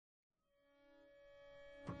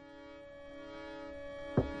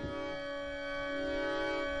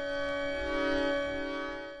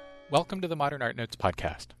Welcome to the Modern Art Notes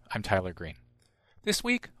podcast. I'm Tyler Green. This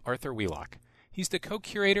week, Arthur Wheelock. He's the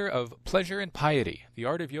co-curator of Pleasure and Piety, The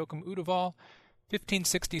Art of Joachim Wtewael,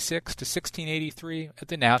 1566 to 1683 at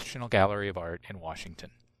the National Gallery of Art in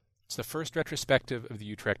Washington. It's the first retrospective of the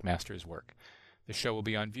Utrecht master's work. The show will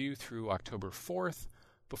be on view through October 4th,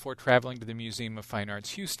 before traveling to the Museum of Fine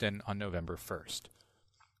Arts Houston on November 1st.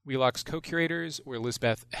 Wheelock's co-curators were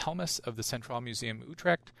Lisbeth Helmus of the Centraal Museum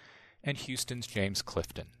Utrecht and Houston's James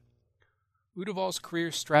Clifton. Wtewael's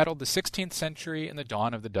career straddled the 16th century and the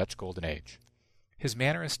dawn of the Dutch Golden Age. His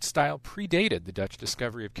Mannerist style predated the Dutch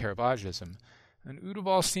discovery of Caravagism, and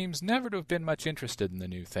Wtewael seems never to have been much interested in the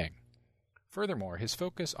new thing. Furthermore, his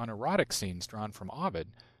focus on erotic scenes drawn from Ovid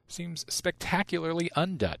seems spectacularly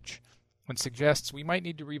un-Dutch, and suggests we might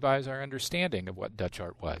need to revise our understanding of what Dutch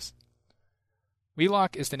art was.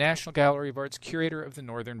 Wheelock is the National Gallery of Art's curator of the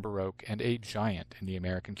Northern Baroque and a giant in the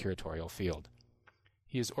American curatorial field.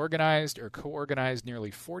 He has organized or co-organized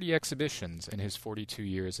nearly 40 exhibitions in his 42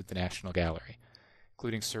 years at the National Gallery,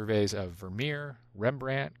 including surveys of Vermeer,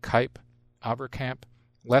 Rembrandt, Cuyp, Averkamp,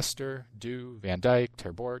 Leicester, Dew, Van Dyck,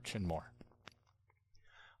 Ter Borch, and more.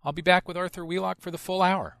 I'll be back with Arthur Wheelock for the full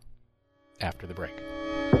hour after the break.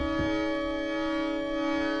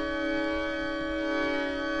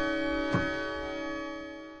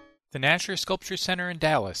 The Nasher Sculpture Center in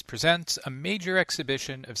Dallas presents a major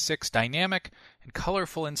exhibition of 6 dynamic and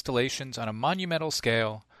colorful installations on a monumental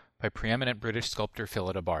scale by preeminent British sculptor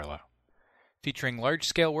Phillida Barlow. Featuring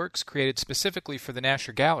large-scale works created specifically for the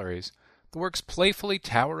Nasher galleries, the works playfully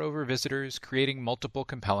tower over visitors, creating multiple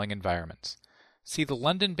compelling environments. See the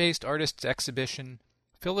London-based artist's exhibition,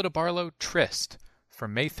 Phillida Barlow Tryst,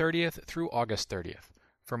 from May 30th through August 30th.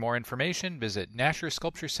 For more information, visit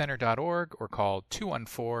NasherSculptureCenter.org or call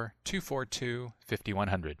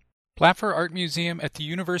 214-242-5100. Blaffer Art Museum at the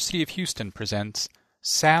University of Houston presents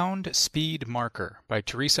Sound Speed Marker by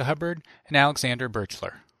Teresa Hubbard and Alexander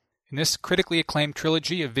Birchler. In this critically acclaimed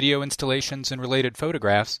trilogy of video installations and related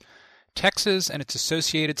photographs, Texas and its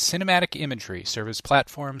associated cinematic imagery serve as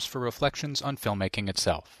platforms for reflections on filmmaking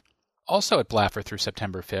itself. Also at Blaffer through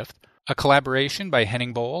September 5th, a collaboration by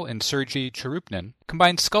Henning Boll and Sergei Cherupnin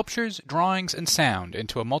combines sculptures, drawings, and sound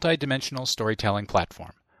into a multi-dimensional storytelling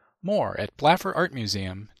platform. More at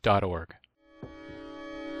blafferartmuseum.org.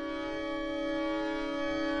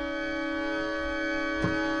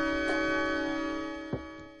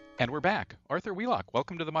 And we're back. Arthur Wheelock,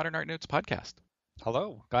 welcome to the Modern Art Notes podcast.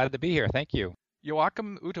 Hello, glad to be here. Thank you.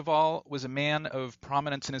 Joachim Wtewael was a man of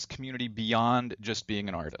prominence in his community beyond just being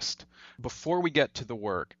an artist. Before we get to the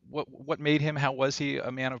work, what made him, how was he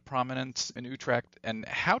a man of prominence in Utrecht, and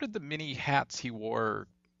how did the many hats he wore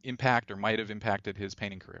impact or might have impacted his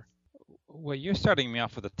painting career? Well, you're starting me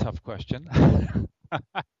off with a tough question.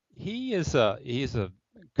 He's a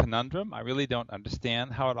conundrum. I really don't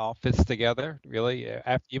understand how it all fits together, really,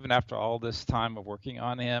 even after all this time of working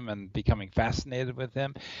on him and becoming fascinated with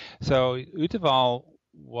him. So Wtewael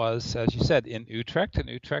was, as you said, in Utrecht, and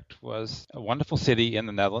Utrecht was a wonderful city in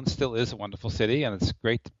the Netherlands, still is a wonderful city, and it's a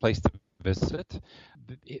great place to visit.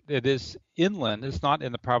 It is inland. It's not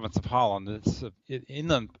in the province of Holland. It's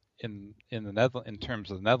inland in the Netherlands, in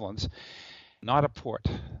terms of the Netherlands. Not a port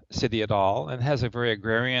city at all, and has a very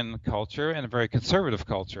agrarian culture and a very conservative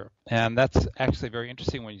culture. And that's actually very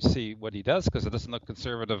interesting when you see what he does, because it doesn't look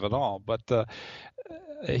conservative at all. But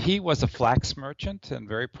he was a flax merchant and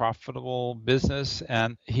very profitable business,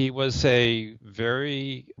 and he was a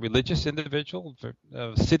very religious individual,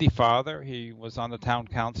 a city father. He was on the town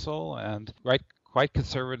council and quite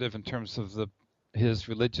conservative in terms of his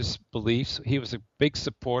religious beliefs. He was a big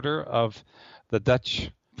supporter of the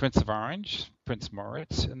Dutch Prince of Orange, Prince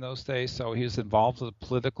Moritz in those days, so he was involved with the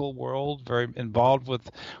political world, very involved with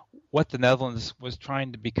what the Netherlands was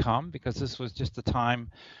trying to become, because this was just a time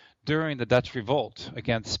during the Dutch revolt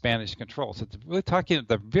against Spanish control. So it's really talking at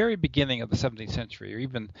the very beginning of the 17th century, or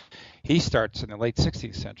even he starts in the late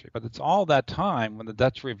 16th century, but it's all that time when the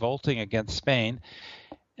Dutch revolting against Spain,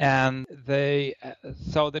 and they're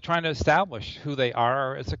trying to establish who they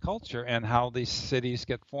are as a culture and how these cities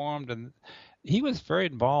get formed, and he was very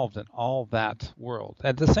involved in all that world.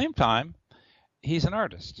 At the same time, he's an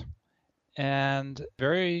artist, and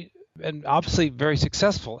obviously very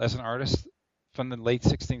successful as an artist from the late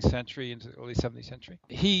 16th century into the early 17th century.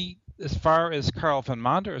 He, as far as Carl van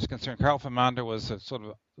Mander is concerned, Carl van Mander was a sort of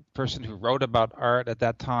a person who wrote about art at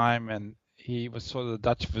that time, and he was sort of the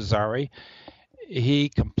Dutch Vasari. He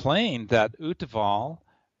complained that Wtewael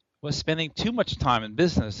was spending too much time in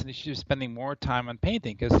business, and he should be spending more time on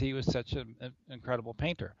painting because he was such an incredible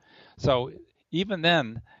painter. So even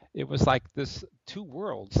then, it was like this two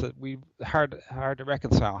worlds that we hard to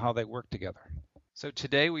reconcile how they work together. So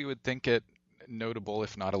today we would think it notable,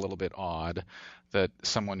 if not a little bit odd, that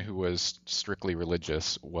someone who was strictly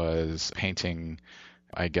religious was painting,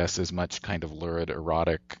 I guess, as much kind of lurid,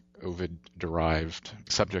 erotic, Ovid-derived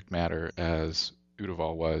subject matter as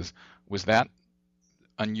Wtewael was. Was that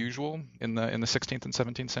unusual in the 16th and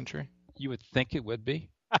 17th century? You would think it would be.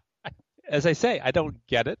 As I say, I don't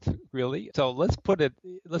get it really. So let's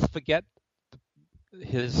forget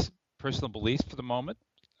his personal beliefs for the moment,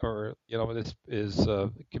 or his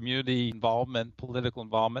community involvement, political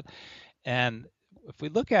involvement, and if we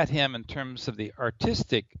look at him in terms of the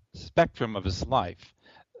artistic spectrum of his life,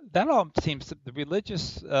 that all seems to, the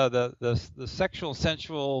religious, the sexual,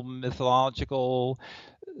 sensual, mythological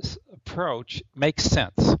approach makes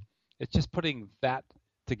sense. It's just putting that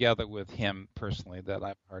together with him personally that I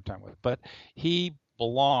have a hard time with. But he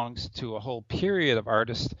belongs to a whole period of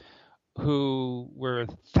artists who were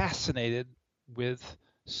fascinated with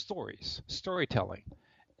storytelling.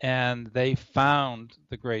 And they found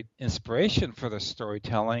the great inspiration for their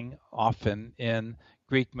storytelling often in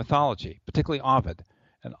Greek mythology, particularly Ovid,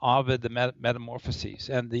 and Ovid, the Metamorphoses.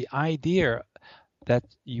 And the idea that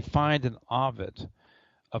you find in Ovid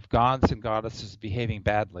of gods and goddesses behaving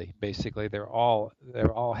badly, basically, they're all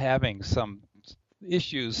having some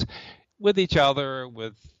issues with each other,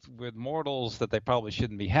 with mortals that they probably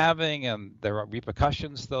shouldn't be having, and there are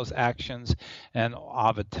repercussions to those actions. And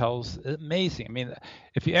Ovid tells amazing. I mean,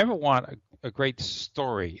 if you ever want a great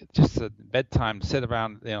story, just at bedtime, sit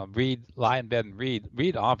around, lie in bed and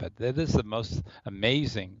read Ovid. That is the most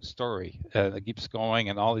amazing story that keeps going,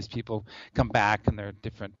 and all these people come back, and there are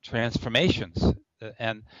different transformations.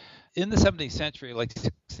 And in the 17th century, like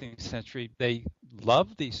 16th century, they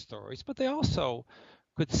loved these stories, but they also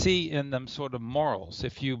could see in them sort of morals.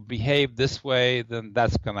 If you behave this way, then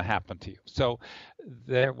that's going to happen to you. So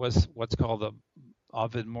there was what's called the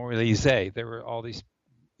Ovid moralisé. There were all these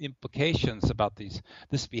implications about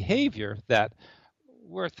this behavior that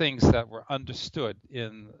were things that were understood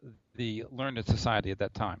in the learned society at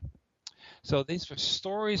that time. So these were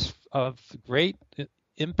stories of great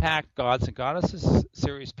impact, gods and goddesses,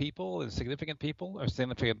 serious people and significant people, or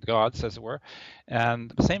significant gods, as it were.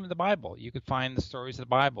 And the same in the Bible. You could find the stories of the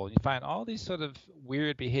Bible. You find all these sort of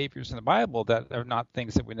weird behaviors in the Bible that are not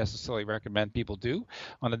things that we necessarily recommend people do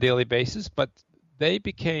on a daily basis, but they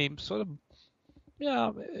became sort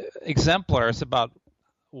of exemplars about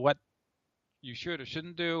what you should or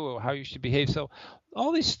shouldn't do, or how you should behave. So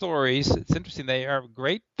all these stories, it's interesting, they are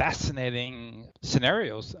great, fascinating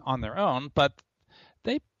scenarios on their own, but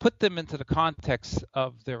they put them into the context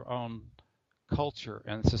of their own culture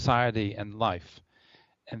and society and life.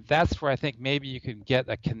 And that's where I think maybe you can get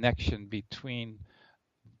a connection between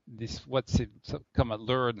this what's become a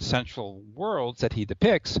lurid and central worlds that he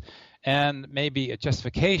depicts, and maybe a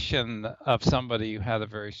justification of somebody who had a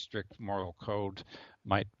very strict moral code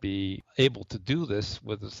might be able to do this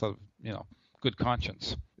with a sort of, good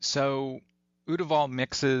conscience. So Wtewael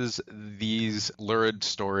mixes these lurid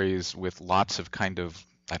stories with lots of kind of,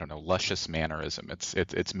 luscious mannerism.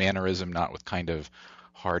 It's mannerism not with kind of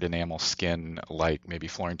hard enamel skin like maybe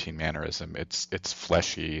Florentine mannerism. It's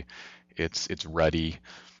fleshy, it's ruddy.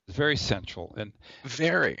 It's very central and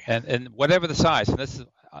whatever the size. And this is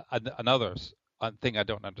another thing I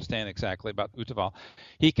don't understand exactly about Wtewael.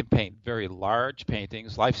 He can paint very large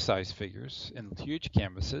paintings, life-size figures in huge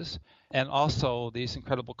canvases, and also these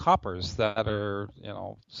incredible coppers that are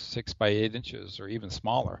 6 by 8 inches or even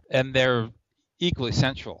smaller, and they're equally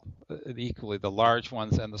central, equally the large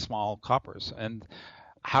ones and the small coppers. And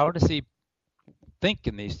how does he think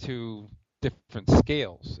in these two different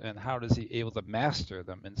scales, and how does he able to master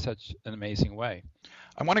them in such an amazing way?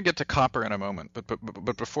 I want to get to copper in a moment,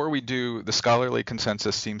 but before we do, the scholarly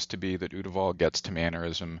consensus seems to be that Wtewael gets to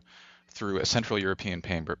mannerism through a Central European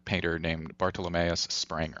painter named Bartholomeus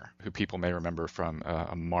Spranger, who people may remember from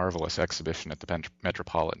a marvelous exhibition at the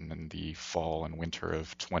Metropolitan in the fall and winter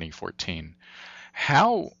of 2014.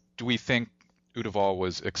 How do we think Wtewael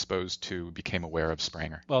was exposed to, became aware of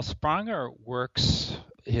Spranger? Well, Spranger works,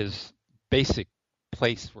 his basic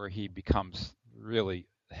place where he becomes really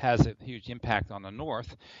has a huge impact on the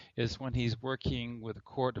North is when he's working with the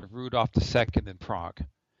court of Rudolf II in Prague.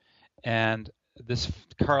 And this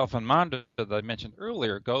Karl von Mander that I mentioned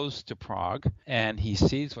earlier goes to Prague, and he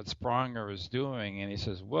sees what Spranger is doing, and he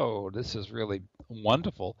says, whoa, this is really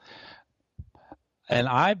wonderful. And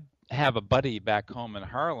I have a buddy back home in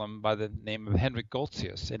Harlem by the name of Henrik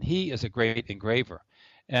Goltzius, and he is a great engraver.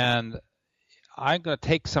 And I'm going to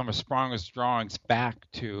take some of Spranger's drawings back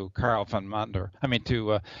to Henrik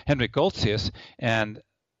Goltzius, and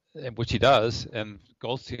which he does, and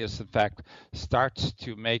Goltzius, in fact, starts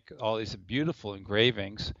to make all these beautiful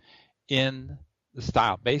engravings in the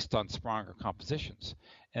style based on Spranger compositions,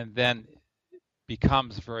 and then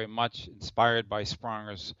becomes very much inspired by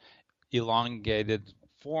Spranger's elongated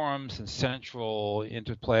forms and central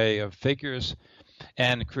interplay of figures,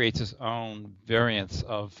 and creates his own variants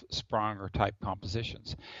of Spranger-type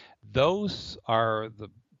compositions. Those are the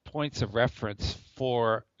points of reference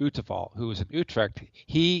for Wtewael, who is in Utrecht.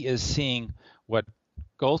 He is seeing what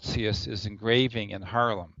Goltzius is engraving in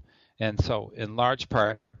Haarlem. And so, in large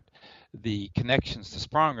part, the connections to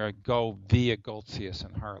Spranger go via Goltzius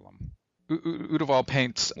in Haarlem. Wtewael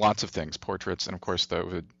paints lots of things, portraits, and of course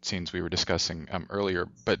the scenes we were discussing earlier,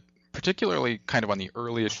 but particularly kind of on the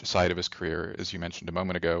earliest side of his career, as you mentioned a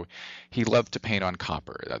moment ago, he loved to paint on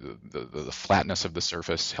copper. The flatness of the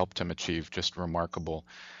surface helped him achieve just remarkable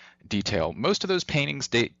detail. Most of those paintings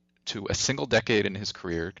date to a single decade in his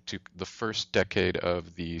career, to the first decade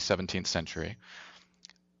of the 17th century.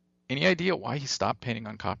 Any idea why he stopped painting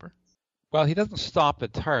on copper? Well, he doesn't stop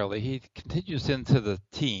entirely. He continues into the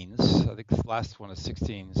teens. I think the last one is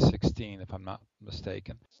 1616, if I'm not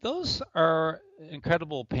mistaken. Those are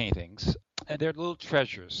incredible paintings, and they're little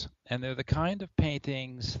treasures. And they're the kind of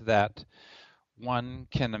paintings that one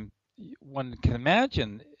can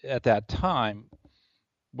imagine at that time,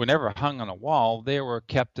 whenever hung on a wall, they were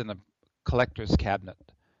kept in a collector's cabinet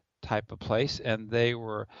type of place, and they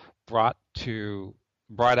were brought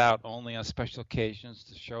out only on special occasions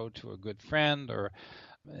to show to a good friend or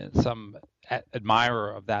some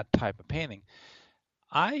admirer of that type of painting.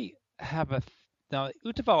 Now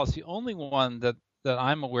Wtewael is the only one that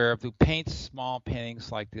I'm aware of who paints small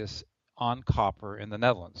paintings like this on copper in the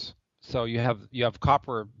Netherlands. So you have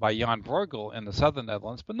copper by Jan Bruegel in the southern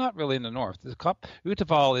Netherlands, but not really in the north.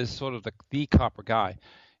 Wtewael is sort of the copper guy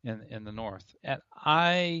in the north. And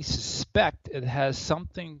I suspect it has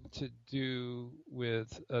something to do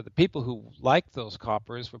with the people who liked those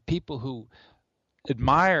coppers were people who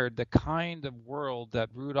admired the kind of world that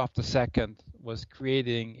Rudolf II was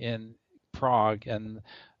creating in Prague and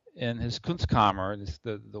in his Kunstkammer,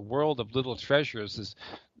 the world of little treasures is,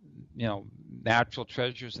 natural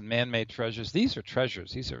treasures and man-made treasures. These are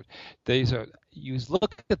treasures. These are. You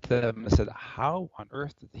look at them and said, "How on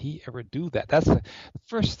earth did he ever do that?" That's the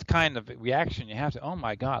first kind of reaction you have to. Oh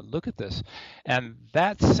my God, look at this, and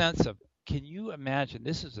that sense of, can you imagine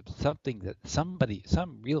this is something that some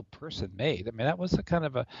real person made? I mean, that was the kind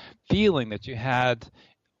of a feeling that you had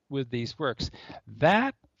with these works.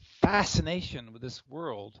 That fascination with this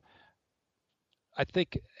world, I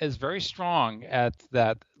think, is very strong at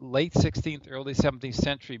that late 16th, early 17th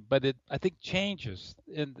century, but it, I think, changes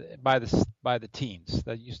by the teens,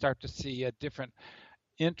 that you start to see a different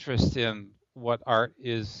interest in what art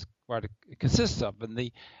what it consists of, and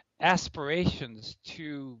the aspirations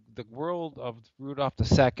to the world of Rudolf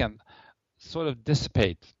II sort of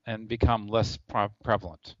dissipate and become less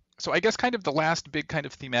prevalent. So I guess kind of the last big kind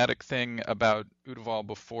of thematic thing about Wtewael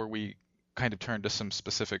before we kind of turn to some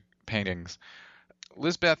specific paintings.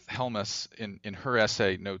 Lisbeth Helmus, in her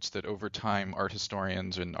essay, notes that over time art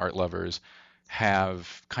historians and art lovers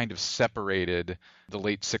have kind of separated the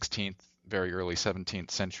late 16th, very early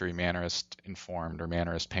 17th century Mannerist-informed or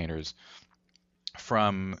Mannerist painters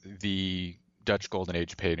from the Dutch Golden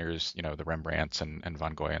Age painters, the Rembrandts and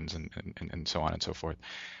Van Goghens and so on and so forth.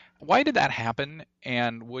 Why did that happen?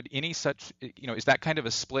 And would any such, is that kind of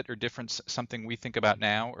a split or difference something we think about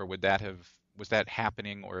now, or was that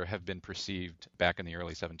happening or have been perceived back in the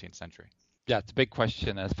early 17th century? Yeah, it's a big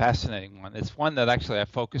question, a fascinating one. It's one that actually I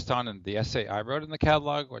focused on in the essay I wrote in the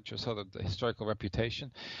catalog, which was sort of the historical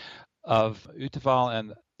reputation of Wtewael.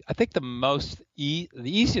 And I think the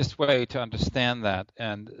easiest way to understand that,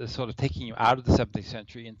 and sort of taking you out of the 17th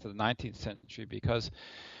century into the 19th century, because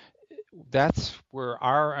that's where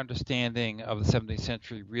our understanding of the 17th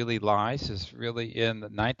century really lies, is really in the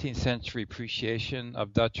 19th century appreciation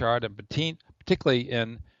of Dutch art, and particularly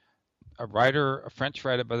in a French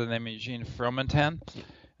writer by the name of Eugene Fromentin.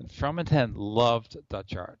 And Fromentin loved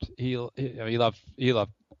Dutch art. He loved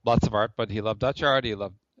lots of art, but he loved Dutch art. He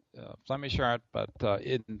loved Flemish art. But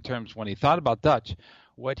in terms, when he thought about Dutch,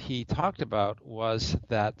 what he talked about was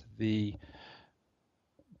that the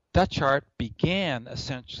Dutch art began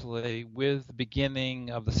essentially with the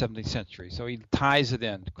beginning of the 17th century. So he ties it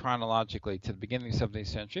in chronologically to the beginning of the 17th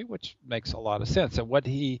century, which makes a lot of sense. And what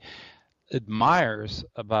he admires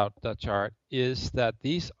about Dutch art is that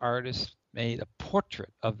these artists made a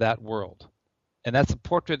portrait of that world. And that's a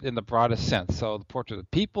portrait in the broadest sense. So the portrait of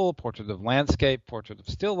people, portrait of landscape, portrait of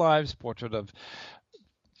still lives, portrait of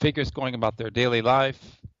figures going about their daily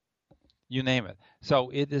life. you name it. So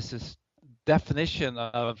it is this definition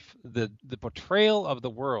of the portrayal of the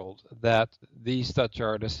world that these Dutch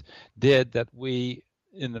artists did that we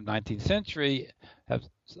in the 19th century have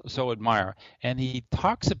so admire. And he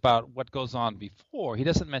talks about what goes on before. He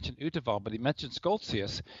doesn't mention Wtewael, but he mentions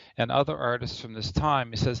Goltzius and other artists from this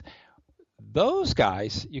time. He says, those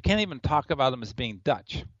guys, you can't even talk about them as being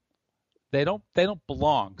Dutch. They don't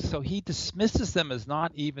belong. So he dismisses them as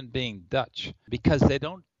not even being Dutch because they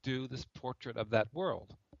don't do this portrait of that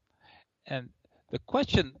world. And the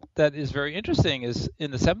question that is very interesting is,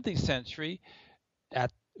 in the 17th century,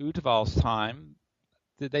 at Wtewael's time,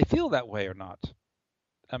 did they feel that way or not?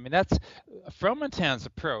 I mean, that's Fromentin's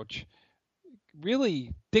approach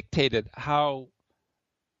really dictated how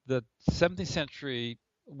the 17th century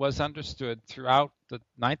was understood throughout the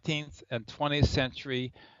 19th and 20th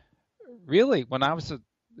century. Really, when I was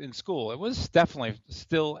in school, it was definitely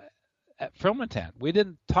still at Fromentin. We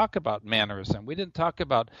didn't talk about mannerism. We didn't talk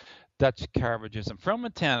about Dutch Caravagism.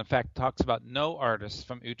 Fromentin, in fact, talks about no artists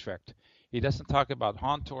from Utrecht. He doesn't talk about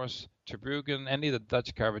Honthorst, Terbruggen, any of the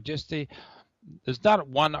Dutch Caravagisti. There's not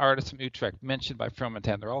one artist from Utrecht mentioned by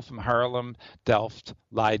Fromentin. They're all from Haarlem, Delft,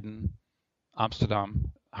 Leiden,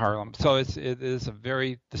 Amsterdam, Haarlem. So it is a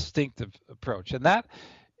very distinctive approach. And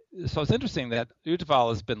so it's interesting that Wtewael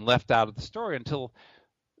has been left out of the story until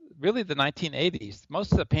really the 1980s.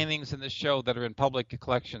 Most of the paintings in this show that are in public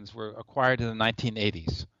collections were acquired in the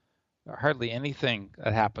 1980s. Hardly anything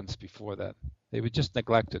that happens before that. They were just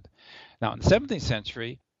neglected. Now, in the 17th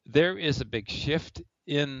century, there is a big shift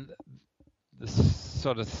in the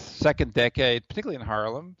sort of second decade, particularly in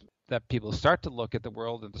Haarlem, that people start to look at the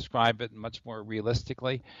world and describe it much more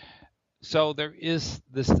realistically. So there is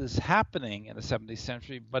this happening in the 17th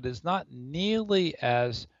century, but it's not nearly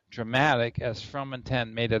as dramatic as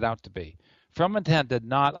Fromentin made it out to be. Fromentin did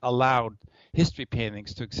not allow history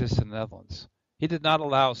paintings to exist in the Netherlands. He did not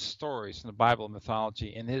allow stories in the Bible and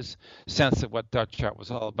mythology in his sense of what Dutch art was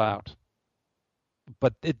all about.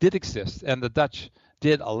 But it did exist, and the Dutch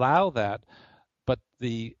did allow that, but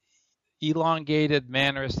the elongated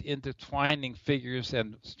mannerist intertwining figures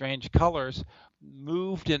and strange colors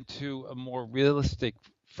moved into a more realistic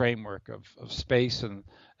framework of space and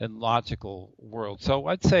logical world. So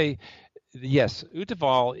I'd say, yes,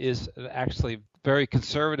 Wtewael is actually very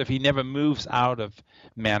conservative. He never moves out of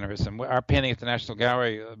mannerism. Our painting at the National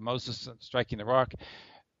Gallery, Moses Striking the Rock,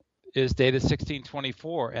 is dated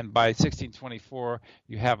 1624, and by 1624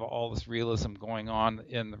 you have all this realism going on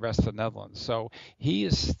in the rest of the Netherlands. So he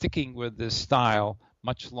is sticking with this style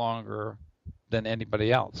much longer than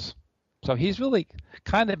anybody else. So he's really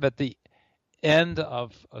kind of at the end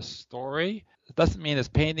of a story. It doesn't mean his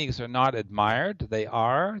paintings are not admired. They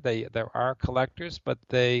are. There are collectors, but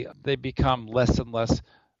they become less and less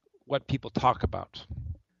what people talk about.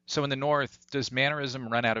 So in the North, does mannerism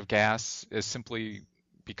run out of gas as simply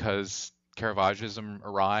because Caravagism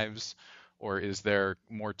arrives, or is there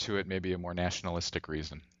more to it, maybe a more nationalistic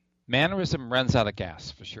reason? Mannerism runs out of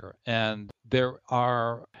gas, for sure. And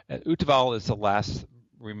Wtewael is the last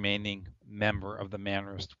remaining member of the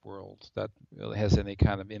Mannerist world that really has any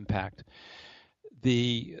kind of impact.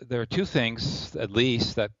 There are two things, at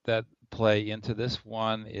least, that play into this.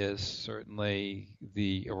 One is certainly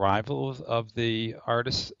the arrival of the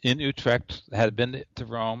artists in Utrecht, had been to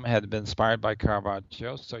Rome, had been inspired by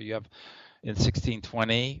Caravaggio. So you have, in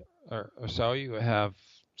 1620 or so, you have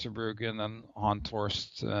Terbruggen and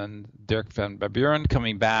Honthorst and Dirk van Baburen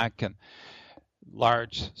coming back, and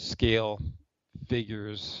large-scale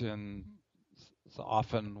figures, and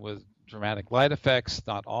often with dramatic light effects,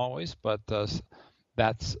 not always, but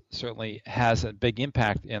that certainly has a big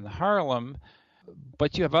impact in Haarlem.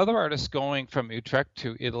 But you have other artists going from Utrecht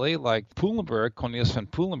to Italy, like Puylenburg, Cornelis van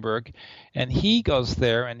Puylenburg, and he goes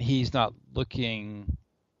there and he's not looking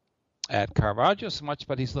at Caravaggio so much,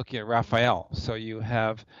 but he's looking at Raphael. So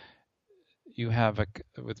with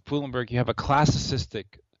Puylenburg, you have a classicistic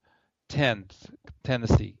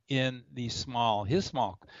tendency in his small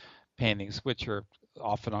paintings, which are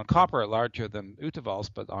often on copper, larger than Wtewael's,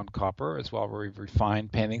 but on copper as well, very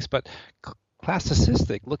refined paintings, but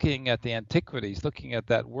classicistic, looking at the antiquities, looking at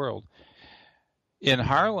that world. In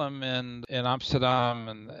Haarlem and in Amsterdam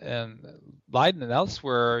and Leiden and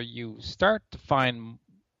elsewhere, you start to find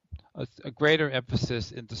a greater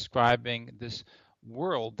emphasis in describing this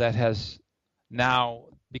world that has now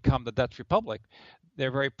become the Dutch Republic. They're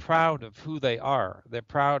very proud of who they are. They're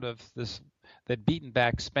proud of this. They'd beaten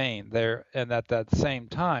back Spain. And at that same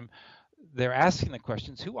time, they're asking the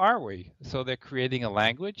questions, who are we? So they're creating a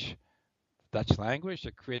language, Dutch language.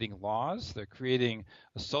 They're creating laws. They're creating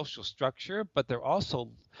a social structure, but they're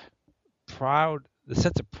also proud the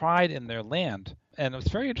sense of pride in their land. And it was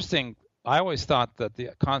very interesting. I always thought that the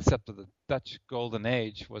concept of the Dutch Golden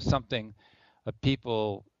Age was something that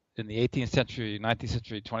people in the 18th century, 19th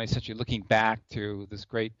century, 20th century, looking back to this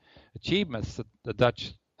great achievements that the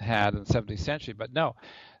Dutch had in the 17th century. But no,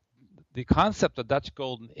 the concept of Dutch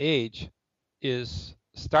Golden Age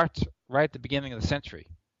starts right at the beginning of the century.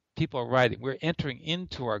 People are writing, we're entering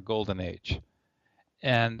into our Golden Age.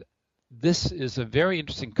 And this is a very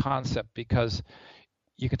interesting concept because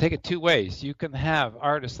you can take it two ways. You can have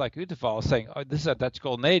artists like Wtewael saying, oh, this is a Dutch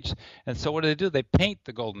Golden Age. And so what do? They paint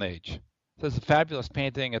the Golden Age. So there's a fabulous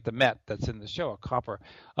painting at the Met that's in the show, a copper,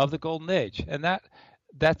 of the Golden Age. And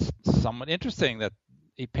that's somewhat interesting that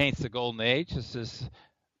he paints the Golden Age. It's this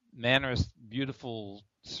Mannerist, beautiful,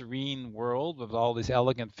 serene world with all these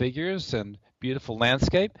elegant figures and beautiful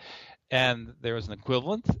landscape. And there is an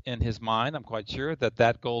equivalent in his mind, I'm quite sure,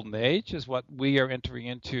 that Golden Age is what we are entering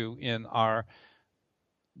into in our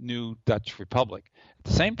new Dutch Republic. At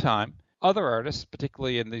the same time, other artists,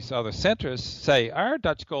 particularly in these other centers, say our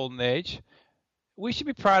Dutch Golden Age, we should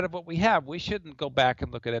be proud of what we have. We shouldn't go back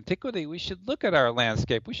and look at antiquity. We should look at our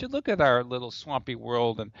landscape. We should look at our little swampy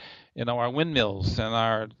world and our windmills and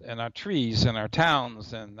our trees and our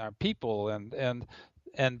towns and our people and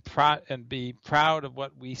be proud of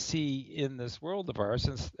what we see in this world of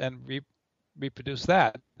ours and reproduce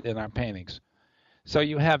that in our paintings. So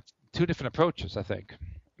you have two different approaches, I think.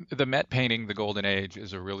 The Met painting, The Golden Age,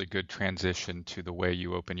 is a really good transition to the way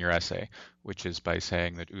you open your essay, which is by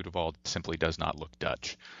saying that Wtewael simply does not look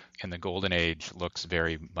Dutch. And The Golden Age looks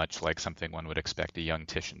very much like something one would expect a young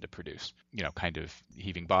Titian to produce. Kind of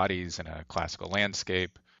heaving bodies in a classical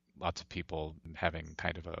landscape, lots of people having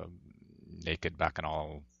kind of a naked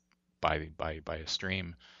bacchanal by a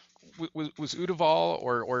stream. Was Wtewael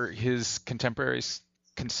or his contemporaries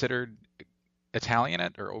considered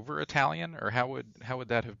Italianate or over Italian, or how would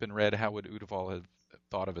that have been read? How would Wtewael have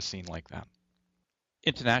thought of a scene like that?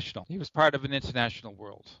 International. He was part of an international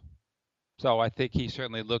world. So I think he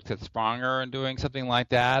certainly looked at Spranger and doing something like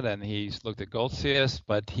that, and he's looked at Goltzius,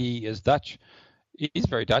 but he is Dutch. He's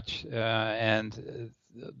very Dutch, but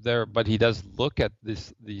he does look at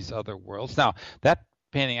these other worlds. Now, that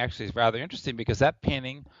painting actually is rather interesting because that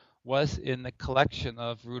painting was in the collection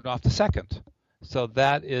of Rudolph II. So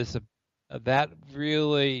that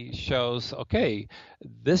really shows, okay,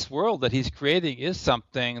 this world that he's creating is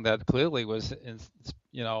something that clearly was,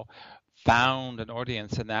 found an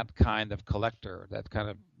audience in that kind of collector, that kind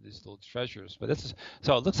of these little treasures. But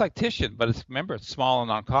so it looks like Titian, but remember it's small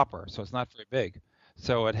and on copper, so it's not very big.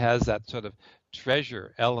 So it has that sort of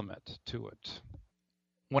treasure element to it.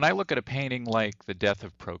 When I look at a painting like The Death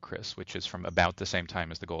of Procris, which is from about the same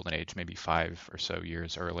time as the Golden Age, maybe 5 or so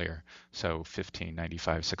years earlier, so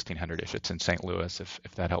 1595, 1600-ish, it's in St. Louis, if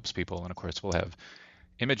that helps people. And of course, we'll have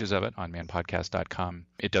images of it on manpodcast.com.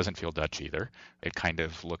 It doesn't feel Dutch either. It kind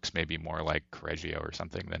of looks maybe more like Correggio or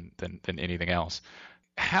something than anything else.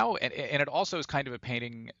 And it also is kind of a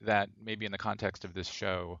painting that maybe in the context of this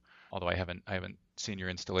show, although I haven't seen your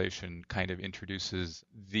installation, kind of introduces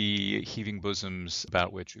the heaving bosoms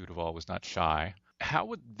about which Wtewael was not shy. How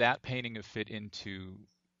would that painting have fit into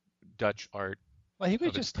Dutch art? Well, he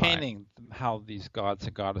was just painting how these gods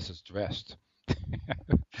and goddesses dressed.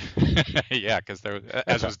 Yeah, because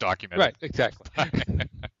as was documented. Right, exactly.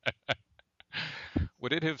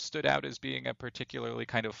 Would it have stood out as being a particularly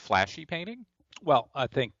kind of flashy painting? Well, I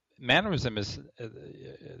think mannerism is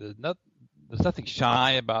there's nothing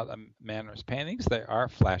shy about Mannerist paintings. They are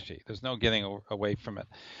flashy. There's no getting away from it.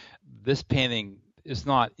 This painting is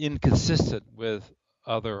not inconsistent with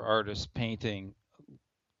other artists painting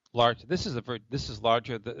large. This is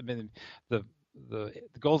larger. The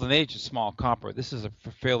Golden Age is small copper. This is a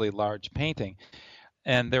fairly large painting,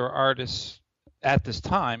 and there are artists at this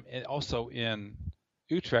time, and also in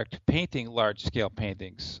Utrecht, painting large-scale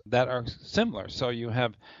paintings that are similar. So you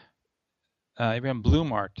have Abraham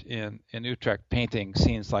Bloemaert in Utrecht painting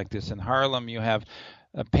scenes like this. In Haarlem, you have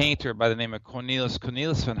a painter by the name of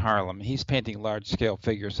Cornelis van Haarlem. He's painting large-scale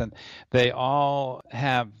figures, and they all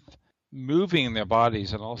have moving their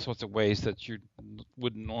bodies in all sorts of ways that you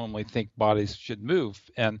wouldn't normally think bodies should move,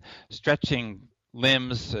 and stretching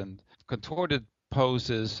limbs and contorted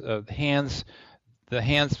poses. The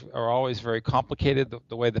hands are always very complicated,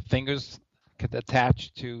 the way the fingers could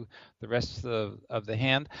attach to the rest of the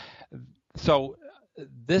hand. So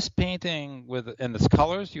this painting in its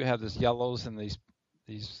colors, you have these yellows and these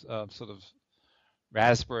sort of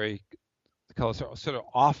raspberry colors, sort of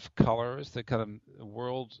off colors, the kind of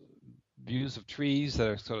world views of trees that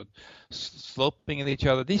are sort of sloping at each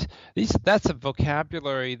other. That's a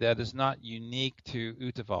vocabulary that is not unique to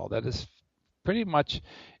Wtewael. That is pretty much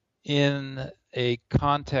in a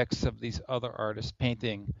context of these other artists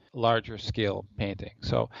painting larger scale painting.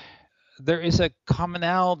 So there is a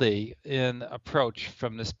commonality in approach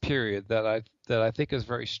from this period that I think is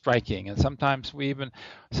very striking. And sometimes we even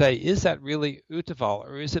say, is that really Wtewael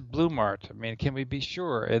or is it Blumart? I mean, can we be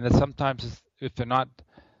sure? And it sometimes, if they're not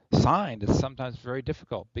signed, it's sometimes very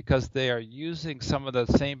difficult because they are using some of the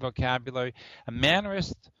same vocabulary. A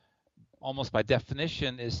mannerist, almost by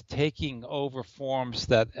definition, is taking over forms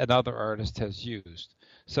that another artist has used.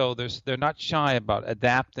 So they're not shy about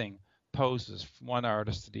adapting poses from one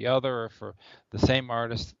artist to the other, or for the same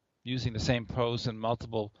artist using the same pose in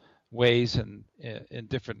multiple ways and in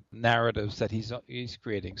different narratives that he's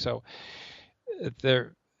creating. So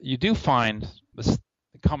there you do find the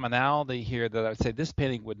commonality here that I would say this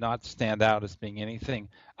painting would not stand out as being anything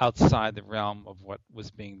outside the realm of what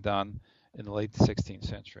was being done in the late 16th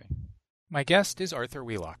century. My guest is Arthur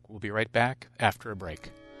Wheelock. We'll be right back after a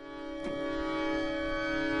break.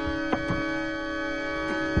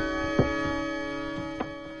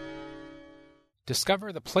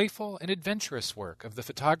 Discover the playful and adventurous work of the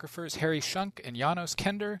photographers Harry Schunk and Janos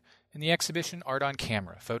Kender in the exhibition Art on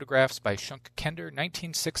Camera, photographs by Schunk Kender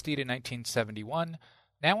 1960 to 1971,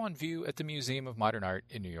 now on view at the Museum of Modern Art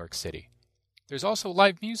in New York City. There's also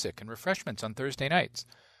live music and refreshments on Thursday nights,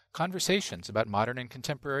 conversations about modern and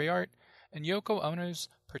contemporary art, and Yoko Ono's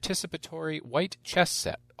participatory white chess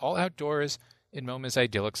set, all outdoors in MoMA's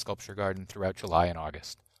idyllic sculpture garden throughout July and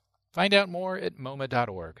August. Find out more at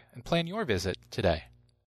MoMA.org and plan your visit today.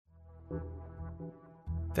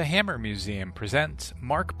 The Hammer Museum presents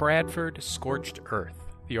Mark Bradford Scorched Earth,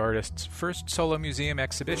 the artist's first solo museum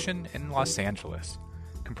exhibition in Los Angeles.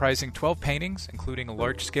 Comprising 12 paintings, including a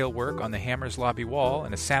large-scale work on the Hammer's lobby wall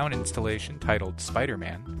and a sound installation titled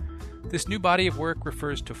Spider-Man, this new body of work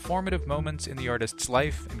refers to formative moments in the artist's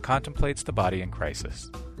life and contemplates the body in crisis.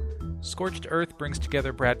 Scorched Earth brings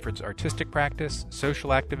together Bradford's artistic practice,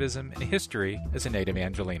 social activism, and history as a native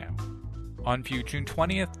Angelino. On view June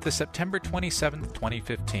 20th to September 27th,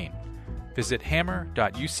 2015. Visit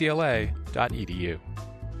hammer.ucla.edu.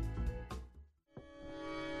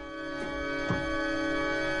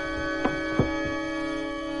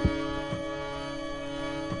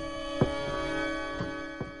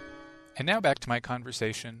 And now back to my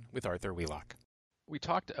conversation with Arthur Wheelock. We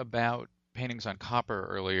talked about paintings on copper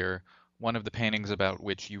earlier. One of the paintings about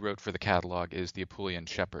which you wrote for the catalog is the Apulian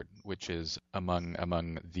Shepherd, which is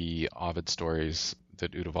among the Ovid stories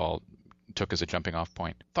that Wtewael took as a jumping off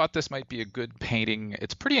point. Thought this might be a good painting.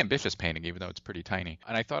 It's a pretty ambitious painting, even though it's pretty tiny.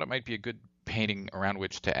 And I thought it might be a good painting around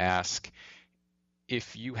which to ask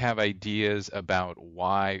if you have ideas about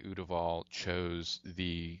why Wtewael chose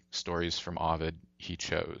the stories from Ovid he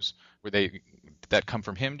chose. Did that come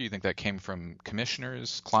from him? Do you think that came from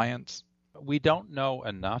commissioners, clients? We don't know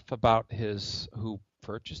enough about who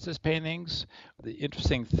purchased his paintings. The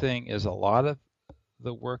interesting thing is a lot of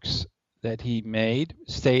the works that he made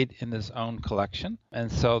stayed in his own collection. And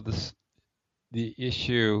so the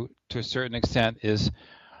issue to a certain extent is,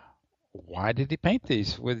 why did he paint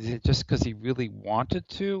these? Was it just because he really wanted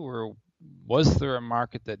to, or was there a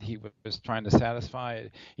market that he was trying to satisfy?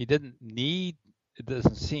 He didn't need to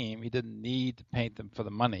paint them for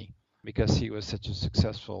the money because he was such a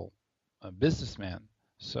successful businessman.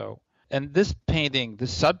 So, and this painting,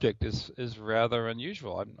 this subject is rather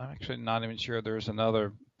unusual. I'm actually not even sure there's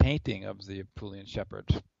another painting of the Apulian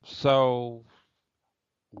Shepherd. So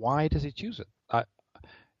why does he choose it?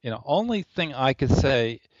 Only thing I could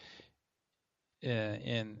say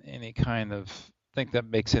in any kind of thing that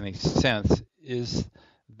makes any sense is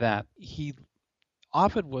that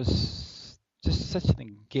Ovid was just such an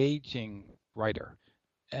engaging writer,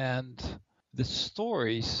 and the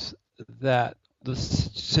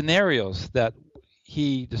scenarios that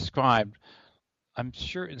he described, I'm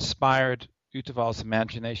sure inspired Wtewael's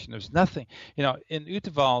imagination. There's nothing, in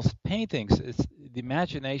Wtewael's paintings, it's the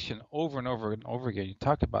imagination over and over and over again. You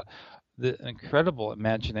talked about the incredible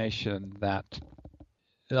imagination that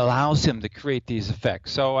it allows him to create these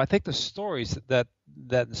effects. So I think the stories that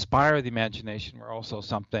inspire the imagination were also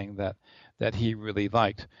something that he really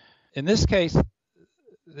liked. In this case,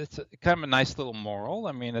 it's kind of a nice little moral.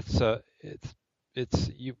 I mean, the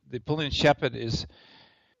Apulian Shepherd is,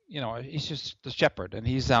 he's just the shepherd, and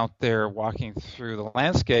he's out there walking through the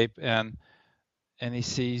landscape, and he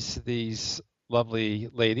sees these lovely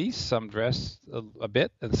ladies, some dressed a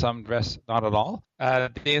bit and some dressed not at all,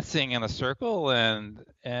 dancing in a circle, and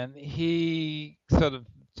he sort of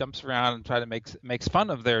jumps around and makes fun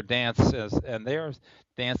of their dances, and they're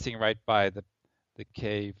dancing right by the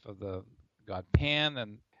cave of the god Pan,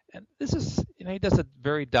 and And this is, he does a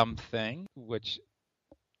very dumb thing, which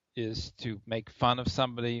is to make fun of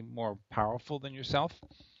somebody more powerful than yourself.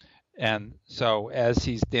 And so as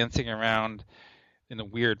he's dancing around in a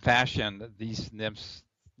weird fashion, these nymphs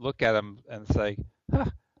look at him and say, huh,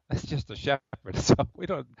 that's just a shepherd, so we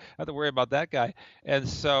don't have to worry about that guy. And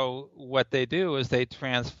so what they do is they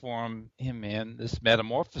transform him in this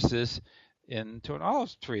metamorphosis into an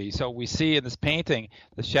olive tree. So we see in this painting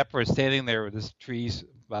the shepherd standing there with his trees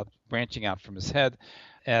about branching out from his head,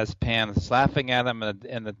 as Pan is laughing at him, and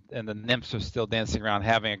the nymphs are still dancing around,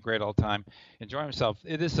 having a great old time, enjoying themselves.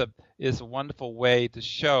 It is a wonderful way to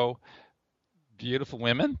show beautiful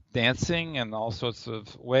women dancing in all sorts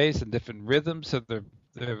of ways and different rhythms of their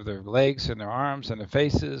legs and their arms and their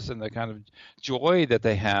faces, and the kind of joy that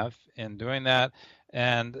they have in doing that,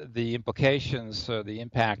 and the implications or the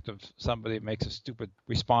impact of somebody who makes a stupid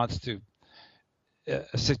response to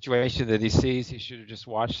a situation that he sees. He should have just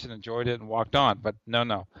watched and enjoyed it and walked on, but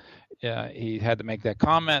no, he had to make that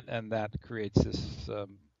comment, and that creates this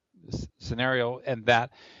scenario. And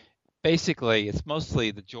that basically, it's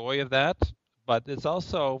mostly the joy of that, but it's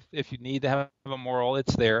also, if you need to have a moral,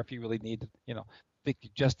 it's there. If you really need to, think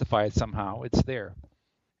you justify it somehow, it's there.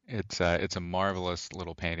 It's a marvelous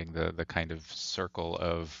little painting. The kind of circle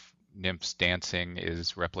of nymphs dancing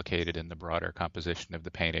is replicated in the broader composition of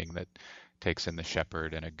the painting that takes in the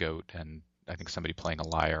shepherd and a goat, and I think somebody playing a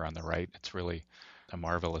lyre on the right. It's really a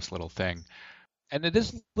marvelous little thing. And it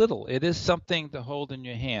is little. It is something to hold in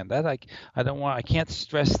your hand. That I can't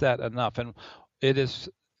stress that enough. And it is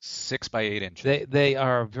 6 by 8 inches. They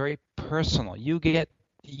are very personal.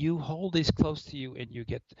 You hold these close to you, and you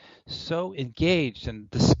get so engaged in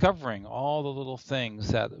discovering all the little things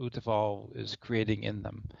that Wtewael is creating in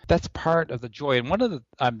them. That's part of the joy. And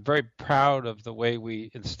I'm very proud of the way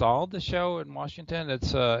we installed the show in Washington.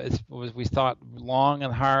 We thought long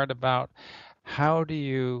and hard about how do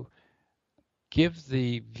you give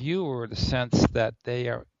the viewer the sense that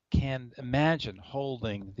they can imagine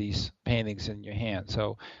holding these paintings in your hand.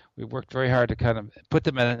 So we worked very hard to kind of put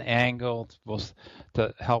them at an angle, both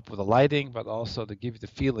to help with the lighting, but also to give you the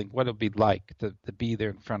feeling what it would be like to be there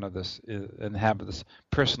in front of this and have this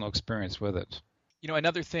personal experience with it.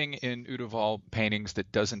 Another thing in Wtewael paintings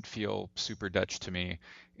that doesn't feel super Dutch to me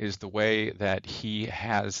is the way that he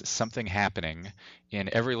has something happening in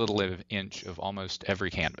every little inch of almost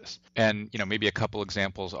every canvas. And, maybe a couple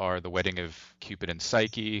examples are the wedding of Cupid and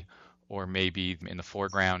Psyche, or maybe in the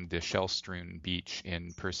foreground, the shell-strewn beach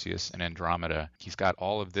in Perseus and Andromeda. He's got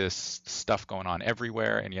all of this stuff going on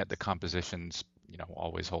everywhere, and yet the compositions,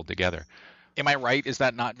 always hold together. Am I right? Is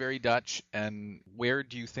that not very Dutch? And where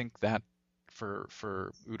do you think that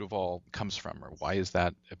for Wtewael comes from, or why is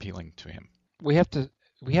that appealing to him? We have to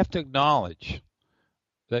acknowledge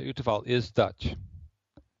that Wtewael is Dutch.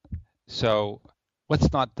 So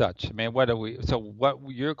what's not Dutch? I mean, what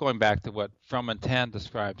you're going back to what From and Tan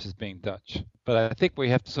describes as being Dutch. But I think we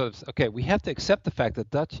have to we have to accept the fact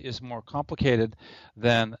that Dutch is more complicated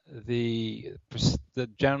than the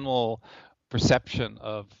general perception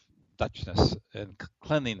of Dutchness and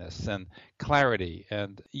cleanliness and clarity.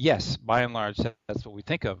 And yes, by and large, that's what we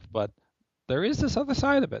think of. But there is this other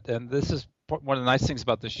side of it, and this is one of the nice things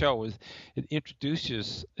about the show is it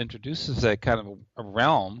introduces a kind of a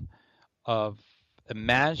realm of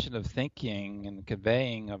imaginative thinking and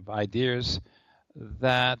conveying of ideas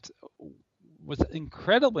that was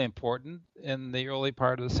incredibly important in the early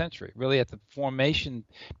part of the century. Really, at the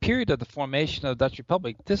period of the formation of the Dutch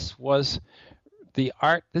Republic, this was the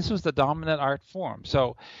dominant art form.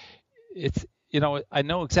 So it's I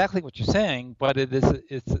know exactly what you're saying, but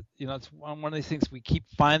it's one of these things we keep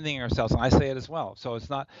finding ourselves, and I say it as well. So it's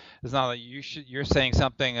not like you're saying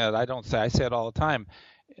something that I don't say. I say it all the time.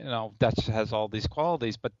 Dutch has all these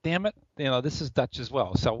qualities, but damn it, this is Dutch as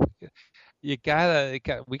well. So we gotta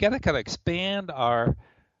kind of expand our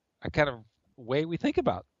kind of way we think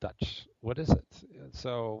about Dutch. What is it?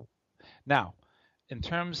 So now, in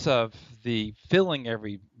terms of the filling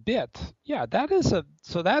every bit, yeah, that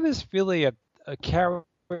is really a carry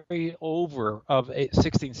over of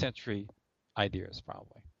 16th century ideas,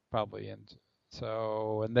 probably, and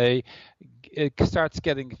it starts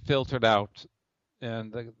getting filtered out,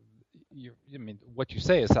 and what you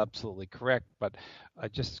say is absolutely correct, but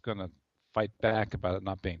I'm just going to fight back about it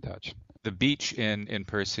not being Dutch. The beach in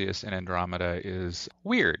Perseus and Andromeda is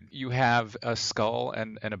weird. You have a skull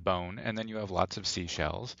and a bone, and then you have lots of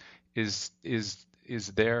seashells. Is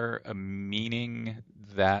there a meaning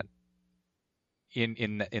that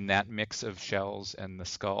in that mix of shells and the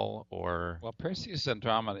skull, or? Well, Perseus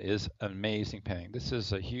Andromeda is an amazing painting. This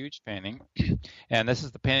is a huge painting, and this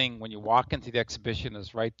is the painting when you walk into the exhibition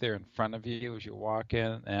is right there in front of you as you walk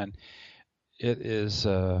in, and it is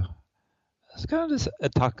it's kind of just a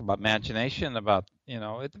talk about imagination, about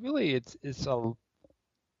it's a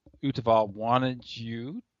Wtewael wanted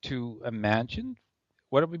you to imagine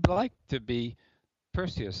what it would be like to be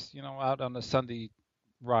Perseus, out on a Sunday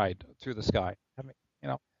ride through the sky,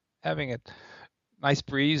 having it nice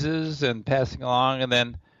breezes and passing along,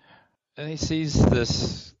 and he sees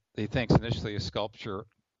this. He thinks initially a sculpture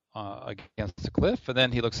against the cliff, and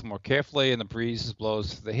then he looks more carefully, and the breeze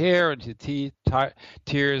blows through the hair, and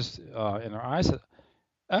tears in her eyes.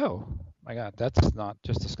 Oh my God, that's not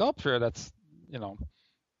just a sculpture. That's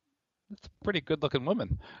that's a pretty good-looking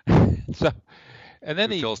woman. So. And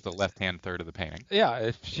then he fills the left-hand third of the painting.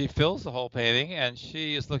 Yeah, she fills the whole painting, and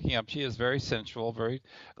she is looking up. She is very sensual, very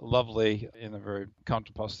lovely in a very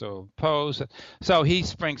contrapposto pose. So he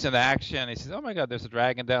springs into action. He says, "Oh my God, there's a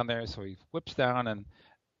dragon down there!" So he whips down and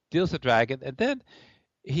deals the dragon, and then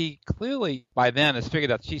he clearly by then has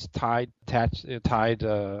figured out she's tied to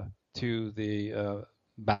the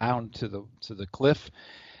bound to the cliff,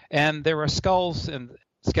 and there are skulls and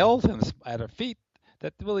skeletons at her feet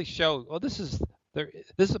that really show. Well, this is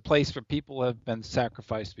a place where people have been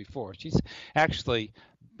sacrificed before. She's actually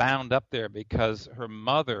bound up there because her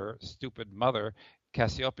mother, stupid mother,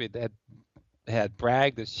 Cassiope, had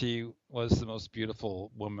bragged that she was the most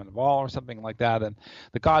beautiful woman of all, or something like that, and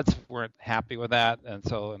the gods weren't happy with that, and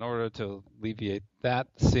so in order to alleviate that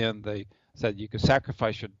sin, they said you could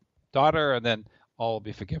sacrifice your daughter, and then all will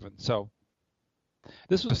be forgiven. So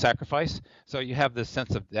this was a sacrifice. So you have this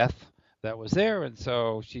sense of death that was there, and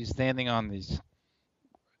so she's standing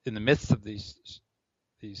in the midst of these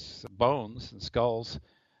bones and skulls,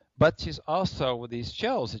 but she's also with these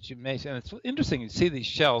shells that you may. And it's interesting to see these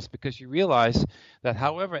shells because you realize that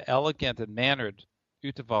however elegant and mannered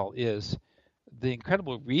Wtewael is, the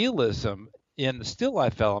incredible realism in the still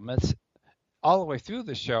life elements all the way through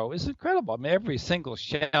the show is incredible. I mean, every single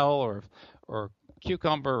shell or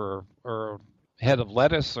cucumber or head of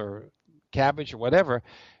lettuce or cabbage or whatever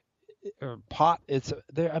or pot,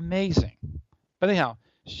 they're amazing. But anyhow,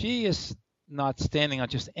 she is not standing on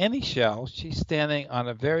just any shell. She's standing on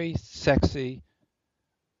a very sexy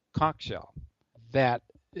conch shell that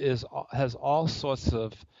has all sorts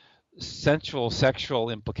of sensual, sexual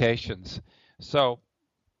implications. So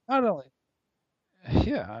not only,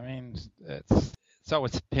 yeah, I mean,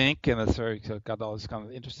 it's pink and it's got all this kind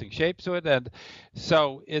of interesting shape to it, and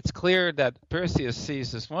so it's clear that Perseus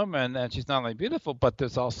sees this woman, and she's not only beautiful, but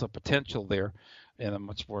there's also potential there in a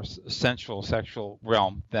much more sensual, sexual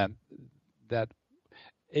realm than that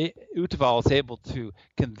Wtewael is able to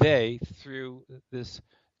convey through this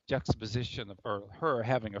juxtaposition of her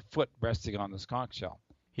having a foot resting on this conch shell.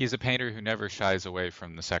 He's a painter who never shies away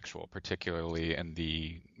from the sexual, particularly in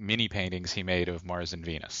the mini paintings he made of Mars and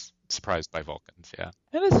Venus, surprised by Vulcans. Yeah,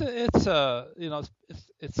 and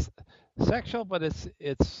it's sexual, but it's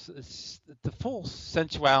the full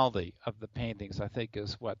sensuality of the paintings, I think,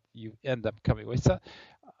 is what you end up coming with. So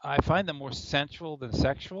I find them more sensual than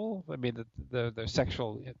sexual. I mean, they're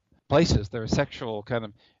sexual places, they're sexual kind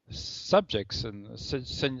of subjects and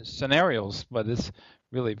scenarios, but it's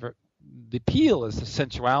really the appeal is the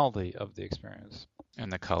sensuality of the experience.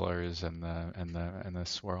 And the colors and the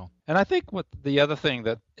swirl. And I think what the other thing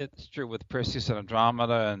that it's true with Perseus and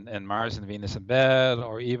Andromeda and Mars and Venus in bed,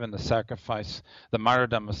 or even the sacrifice, the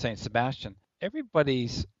martyrdom of Saint Sebastian, everybody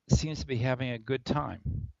seems to be having a good time.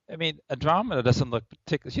 I mean, Andromeda doesn't look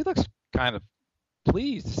particularly. She looks kind of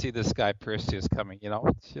pleased to see this guy Perseus coming,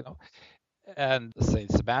 and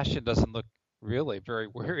Saint Sebastian doesn't look really very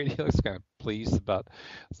worried. He looks kind of pleased about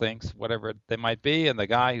things, whatever they might be. And the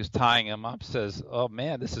guy who's tying him up says, "Oh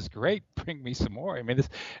man, this is great. Bring me some more." I mean,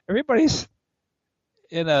 everybody's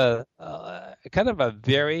in a kind of a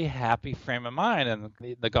very happy frame of mind, and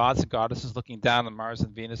the gods and goddesses looking down on Mars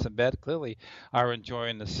and Venus in bed clearly are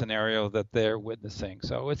enjoying the scenario that they're witnessing.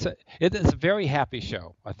 So it is a very happy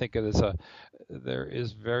show. I think there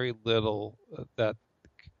is very little that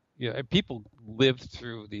people live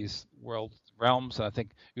through these realms, and I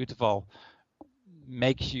think Wtewael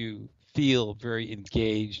makes you feel very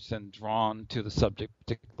engaged and drawn to the subject,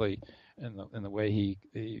 particularly in the way he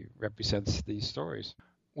represents these stories.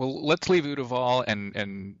 Well, let's leave Wtewael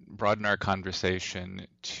and broaden our conversation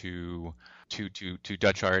to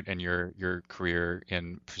Dutch art and your career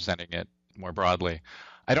in presenting it more broadly.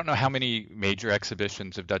 I don't know how many major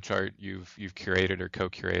exhibitions of Dutch art you've curated or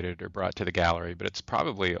co-curated or brought to the gallery, but it's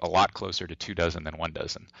probably a lot closer to 24 than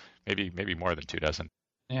 12, maybe more than 24.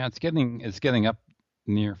 Yeah, it's getting up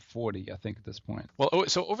near 40, I think, at this point. Well,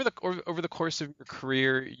 so over the course of your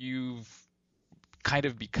career, you've kind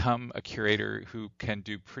of become a curator who can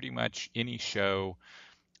do pretty much any show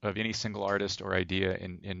of any single artist or idea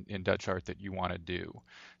in Dutch art that you want to do.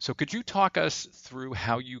 So could you talk us through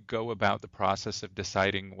how you go about the process of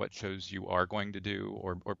deciding what shows you are going to do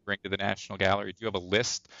or bring to the National Gallery? Do you have a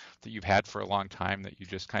list that you've had for a long time that you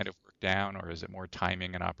just kind of work down, or is it more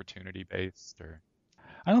timing and opportunity based? Or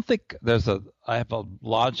I don't think I have a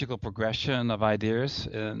logical progression of ideas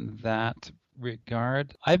in that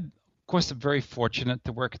regard. I, of course, am very fortunate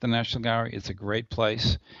to work at the National Gallery. It's a great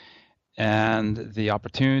place. And the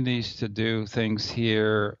opportunities to do things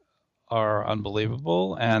here are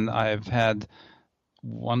unbelievable. And I've had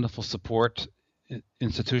wonderful support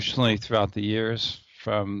institutionally throughout the years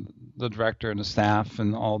from the director and the staff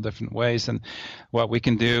in all different ways. And what we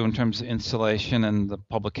can do in terms of installation and the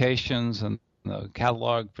publications and the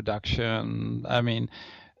catalog production, I mean,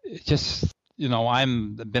 it's just,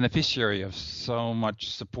 I'm the beneficiary of so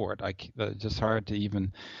much support. It's just hard to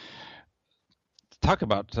even talk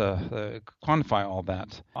about, quantify all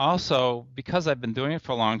that. Also, because I've been doing it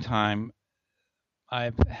for a long time,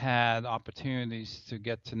 I've had opportunities to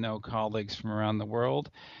get to know colleagues from around the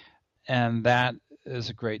world, and that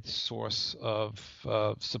is a great source of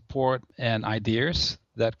support and ideas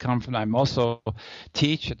that come from. I also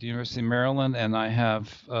teach at the University of Maryland, and I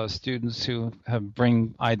have students who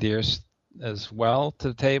bring ideas as well to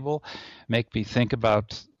the table, make me think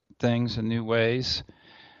about things in new ways.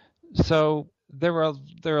 So there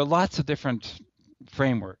are lots of different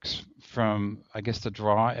frameworks, from, I guess, the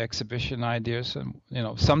draw exhibition ideas. And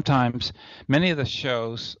sometimes many of the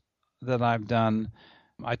shows that I've done,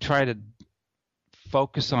 I try to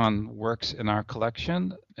focus on works in our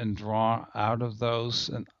collection and draw out of those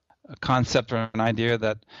a concept or an idea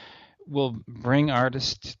that will bring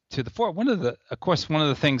artists to the fore. One of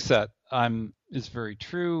the things that is very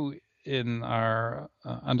true in our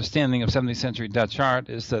understanding of 17th century Dutch art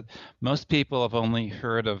is that most people have only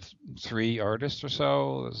heard of 3 artists or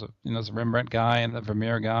so. There's a Rembrandt guy and a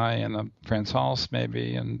Vermeer guy and a Frans Hals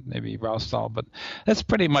maybe, and maybe Roustal, but that's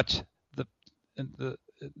pretty much in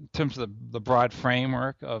terms of the broad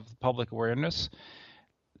framework of public awareness.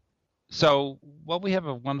 So, we have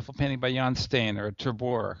a wonderful painting by Jan Steen or Ter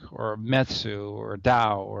Borch or Metsu or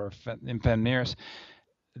Douw or Van Meers.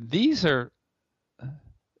 These are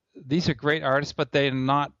great artists, but they're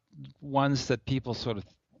not ones that people sort of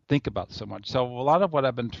think about so much. So a lot of what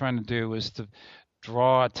I've been trying to do is to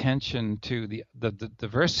draw attention to the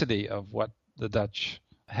diversity of what the Dutch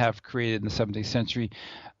have created in the 17th century,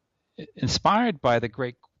 inspired by the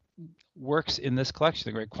great works in this collection,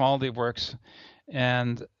 the great quality works.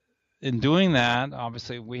 And in doing that,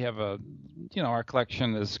 obviously we have our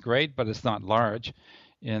collection is great, but it's not large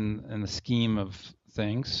in the scheme of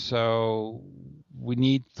things. So we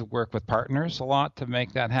need to work with partners a lot to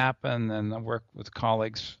make that happen, and work with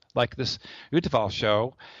colleagues like this Wtewael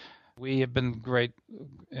show. We have been great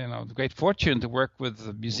fortune to work with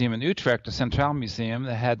the museum in Utrecht, the Centraal Museum,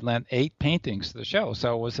 that had lent 8 paintings to the show.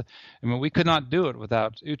 So we could not do it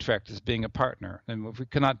without Utrecht as being a partner. And we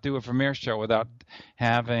could not do a Vermeer show without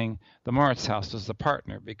having the Mauritshuis as the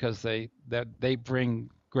partner, because they bring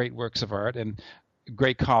great works of art and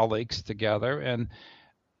great colleagues together. And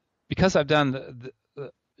because I've done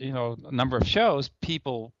a number of shows,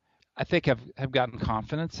 people, I think, have gotten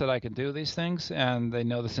confidence that I can do these things, and they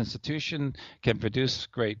know this institution can produce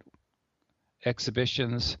great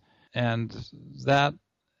exhibitions, and that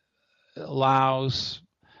allows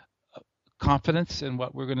confidence in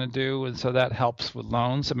what we're going to do, and so that helps with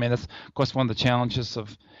loans. I mean, that's, of course, one of the challenges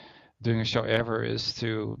of doing a show ever is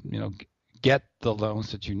to, get the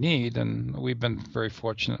loans that you need, and we've been very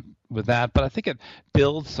fortunate with that. But I think it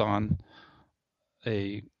builds on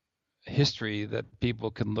a history that people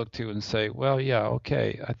can look to and say, well, yeah,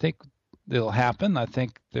 okay, I think it'll happen. I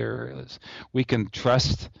think we can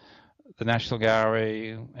trust the National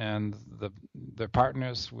Gallery and their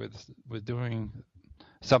partners with doing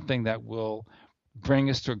something that will bring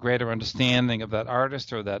us to a greater understanding of that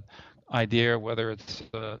artist or that idea, whether it's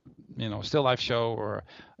a still life show or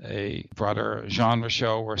a broader genre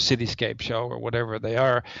show or cityscape show or whatever they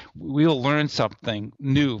are. We will learn something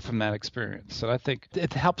new from that experience. So I think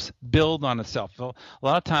it helps build on itself. So a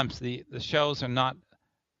lot of times the shows are not,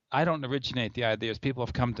 I don't originate the ideas. People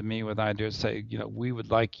have come to me with ideas, say, we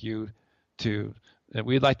would like you to,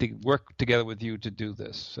 we'd like to work together with you to do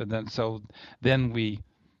this. And then we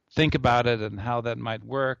think about it and how that might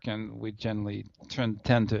work, and we generally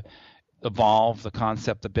tend to evolve the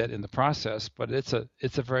concept a bit in the process, but it's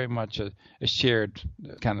a very much a shared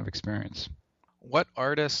kind of experience. What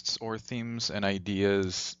artists or themes and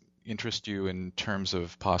ideas interest you in terms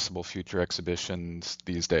of possible future exhibitions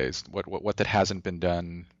these days? What that hasn't been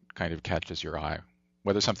done kind of catches your eye?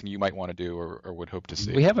 Whether something you might want to do or would hope to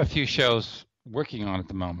see. We have a few shows working on at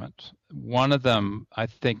the moment. One of them I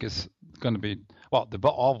think is going to be, well, they're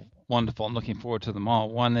all wonderful. I'm looking forward to them all.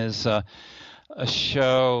 One is a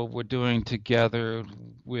show we're doing together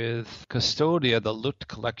with Custodia, the Lucht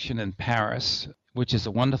collection in Paris, which is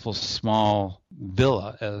a wonderful small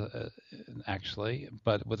villa, actually,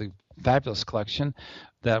 but with a fabulous collection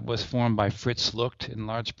that was formed by Fritz Lucht in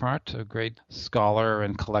large part, a great scholar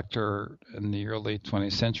and collector in the early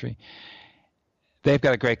 20th century. They've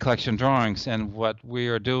got a great collection of drawings, and what we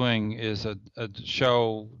are doing is a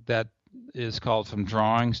show that is called From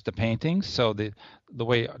Drawings to Paintings. So the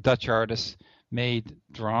way Dutch artists made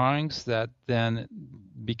drawings that then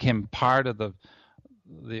became part of the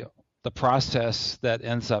process that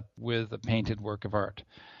ends up with a painted work of art.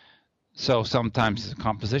 So sometimes it's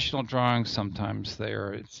compositional drawings, sometimes they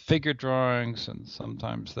are figure drawings, and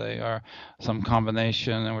sometimes they are some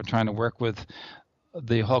combination, and we're trying to work with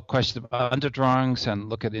the whole question of under drawings and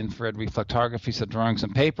look at infrared reflectography, so drawings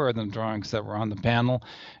on paper, and then drawings that were on the panel,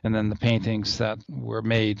 and then the paintings that were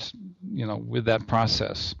made, with that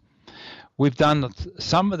process. We've done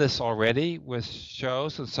some of this already with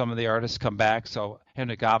shows, and some of the artists come back. So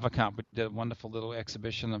Henrik Avekamp, we did a wonderful little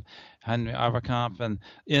exhibition of Henrik Avekamp, and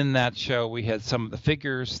in that show we had some of the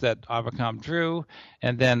figures that Avekamp drew,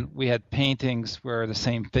 and then we had paintings where the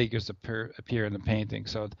same figures appear in the painting.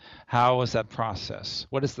 So how was that process?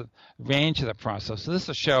 What is the range of that process? So this is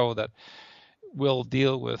a show that will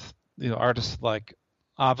deal with artists like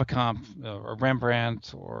Avekamp or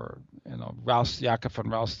Rembrandt or Jacob van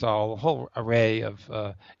Ralstal, a whole array of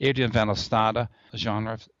Adrian van Ostade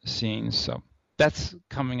genre scenes. So that's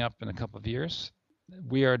coming up in a couple of years.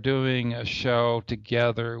 We are doing a show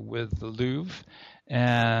together with the Louvre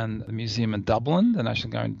and the museum in Dublin, the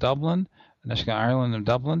National Gallery in Dublin, the National Ireland in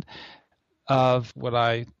Dublin, of what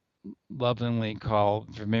I lovingly call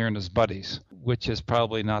Vermeer and His Buddies, which is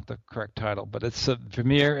probably not the correct title, but it's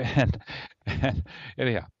Vermeer and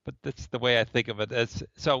anyhow, but that's the way I think of it.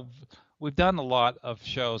 So we've done a lot of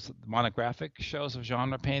shows, monographic shows of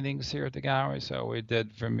genre paintings here at the gallery. So we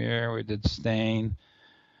did Vermeer, we did Steen,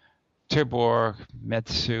 Terborg,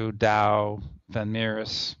 Metsu, Dow, Van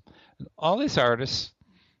Mieris. All these artists,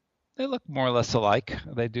 they look more or less alike.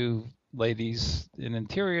 They do ladies in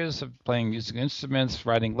interiors of playing musical instruments,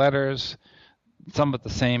 writing letters, some of the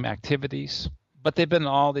same activities. But they've been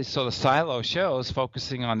all these sort of silo shows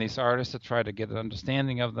focusing on these artists to try to get an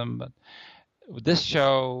understanding of them. But with this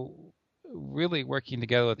show, really working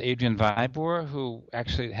together with Adrian Weibor, who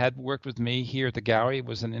actually had worked with me here at the gallery,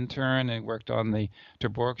 was an intern and worked on the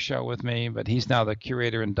Terborg show with me, but he's now the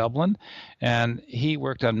curator in Dublin. And he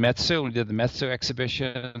worked on Metsu. We did the Metsu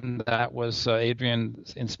exhibition. That was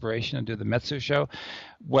Adrian's inspiration to do the Metsu show.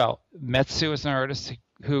 Well, Metsu is an artist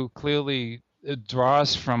who clearly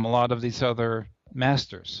draws from a lot of these other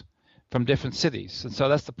masters from different cities. And so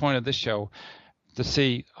that's the point of this show, to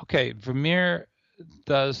see, okay, Vermeer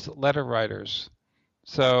does letter writers,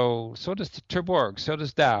 so does Terborg, so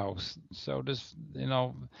does Dow, so does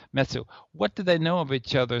Metsu. What did they know of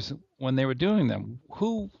each other when they were doing them?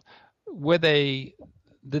 Who were they?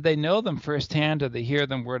 Did they know them firsthand? Did they hear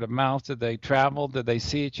them word of mouth? Did they travel? Did they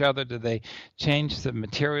see each other? Did they change the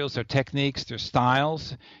materials, their techniques, their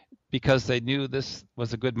styles, because they knew this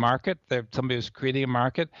was a good market? Somebody was creating a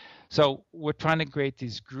market. So we're trying to create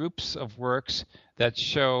these groups of works that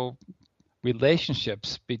show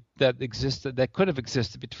relationships that could have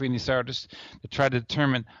existed between these artists, to try to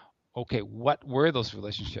determine, okay, what were those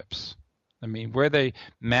relationships? I mean, were they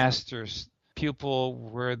masters, pupil?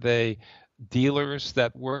 Were they dealers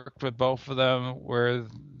that worked with both of them? Were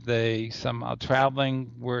they somehow traveling?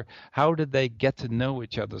 How did they get to know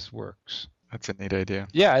each other's works? That's a neat idea.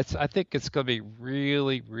 Yeah, I think it's going to be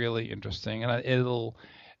really, really interesting, and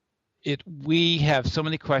we have so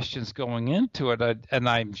many questions going into it, and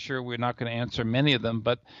I'm sure we're not going to answer many of them,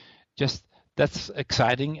 but just that's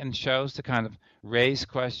exciting and shows to kind of raise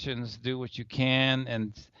questions, do what you can,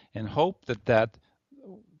 and hope that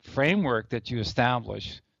framework that you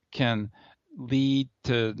establish can lead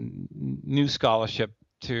to new scholarship,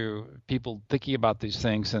 to people thinking about these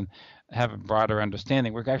things and have a broader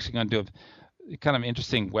understanding. We're actually going to do a kind of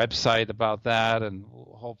interesting website about that, and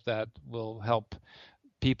we'll hope that will help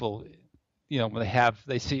people, when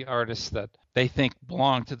they see artists that they think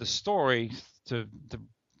belong to the story, to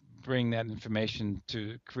bring that information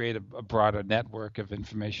to create a broader network of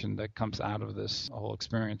information that comes out of this whole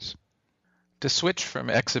experience. To switch from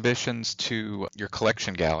exhibitions to your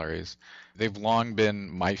collection galleries, they've long been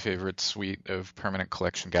my favorite suite of permanent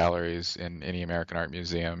collection galleries in any American art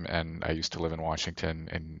museum, and I used to live in Washington,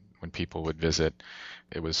 and when people would visit,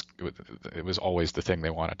 it was always the thing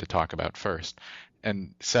they wanted to talk about first.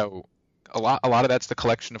 And so a lot of that's the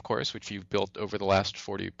collection, of course, which you've built over the last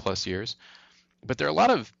 40 plus years. But there are a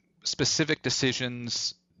lot of specific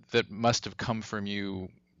decisions that must have come from you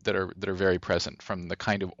that are very present, from the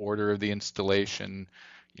kind of order of the installation,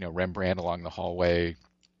 Rembrandt along the hallway,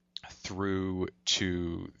 through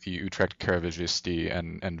to the Utrecht Caravaggisti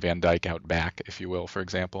and Van Dyck out back, if you will, for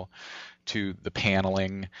example, to the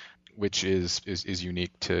paneling, which is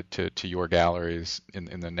unique to your galleries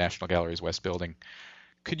in the National Gallery's West Building.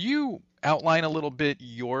 Could you outline a little bit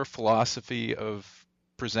your philosophy of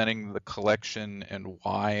presenting the collection and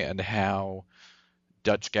why and how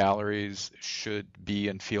Dutch galleries should be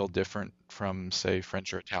and feel different from, say,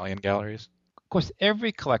 French or Italian galleries? Of course,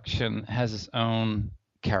 every collection has its own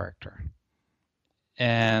character,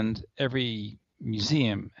 and every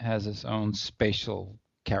museum has its own spatial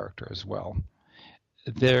character as well.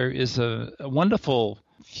 There is a wonderful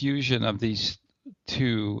fusion of these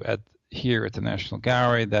two here at the National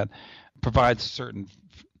Gallery that provides certain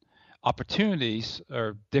opportunities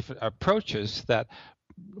or different approaches that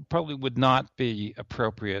probably would not be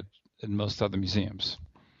appropriate in most other museums.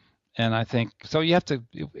 And I think so. You have to.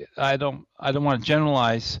 I don't want to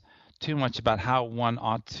generalize too much about how one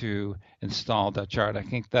ought to install Dutch art. I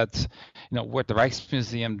think that's what the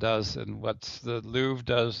Rijksmuseum does and what the Louvre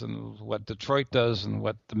does and what Detroit does and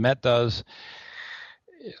what the Met does.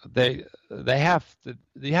 You have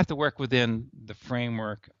to work within the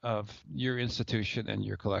framework of your institution and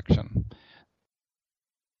your collection.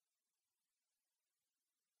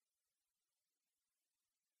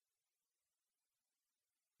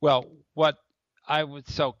 Well,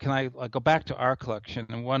 can I go back to our collection?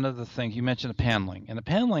 And one of the things you mentioned, the paneling, and the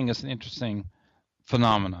paneling is an interesting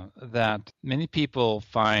phenomenon that many people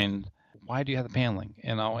find. Why do you have the paneling?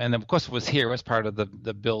 And of course it was here. It was part of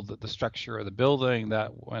the structure of the building that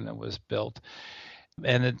when it was built.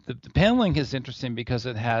 And the paneling is interesting because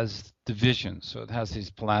it has divisions. So it has these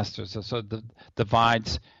pilasters. So it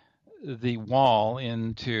divides the wall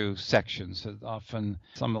into sections. So often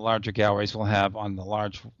some of the larger galleries will have on the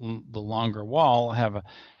longer wall have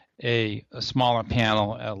a smaller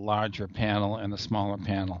panel, a larger panel, and a smaller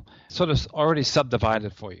panel. So it's already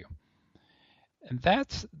subdivided for you. And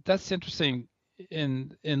that's interesting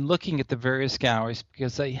in looking at the various galleries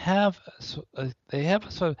because they have sort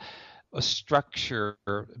of a structure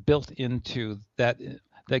built into that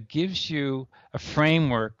gives you a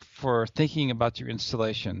framework for thinking about your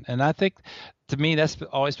installation. And I think, to me, that's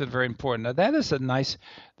always been very important. Now, that is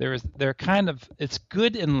it's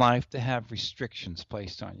good in life to have restrictions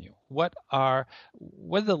placed on you. What are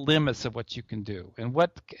the limits of what you can do, and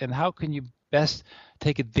how can you best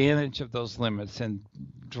take advantage of those limits and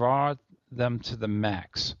draw them to the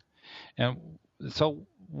max? And so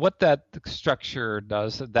what that structure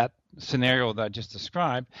does, that scenario that I just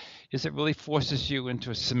described, is it really forces you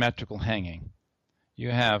into a symmetrical hanging.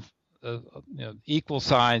 You have equal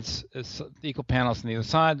sides, equal panels on either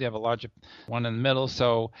side. You have a larger one in the middle.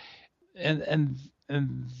 So, and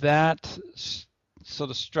that sort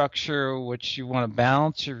of structure, which you want to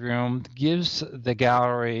balance your room, gives the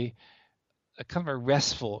gallery a kind of a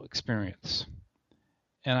restful experience.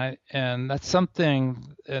 And that's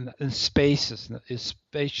something in spacious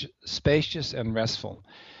and restful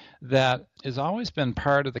that has always been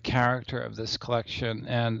part of the character of this collection,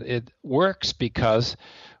 and it works because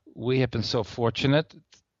we have been so fortunate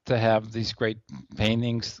to have these great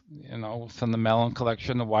paintings, from the Mellon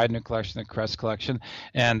collection, the Widener collection, the Kress collection,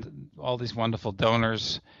 and all these wonderful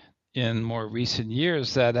donors in more recent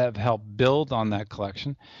years that have helped build on that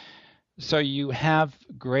collection. So you have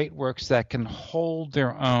great works that can hold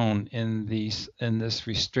their own in this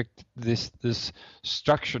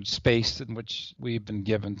structured space in which we've been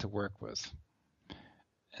given to work with.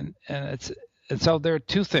 And so there are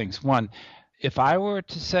two things. One, if I were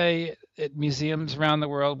to say at museums around the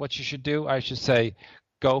world what you should do, I should say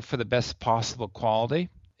go for the best possible quality.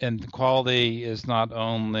 And the quality is not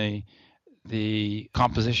only the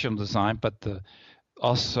compositional design, but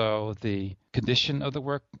also the condition of the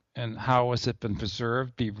work and how has it been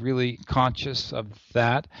preserved. Be really conscious of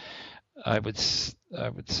that. I would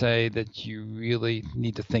say that you really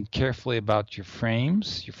need to think carefully about your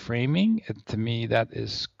frames, your framing. And to me, that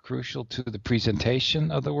is crucial to the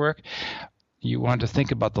presentation of the work. You want to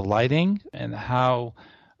think about the lighting and how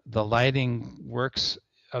the lighting works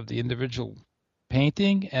the individual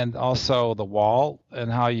painting and also the wall,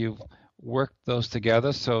 and how you work those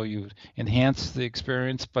together so you enhance the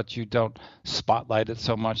experience, but you don't spotlight it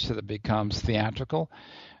so much that it becomes theatrical.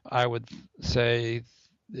 I would say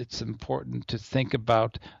it's important to think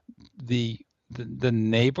about the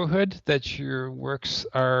neighborhood that your works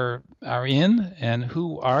are in, and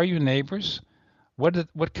who are your neighbors.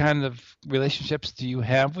 What kind of relationships do you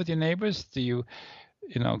have with your neighbors? Do you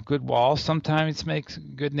good walls sometimes makes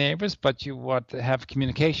good neighbors, but you want to have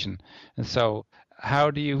communication. And so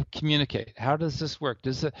how do you communicate? How does this work?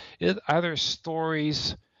 Are there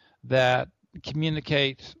stories that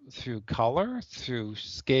communicate through color, through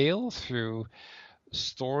scale, through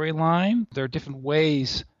storyline? There are different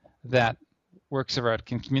ways that works of art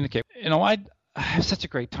can communicate. I have such a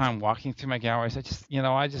great time walking through my galleries. I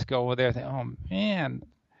just go over there and think, oh man,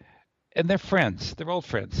 and they're friends. They're old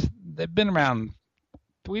friends. They've been around.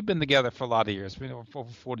 We've been together for a lot of years. Over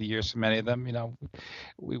 40 years for many of them.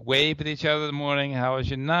 We wave at each other in the morning. How was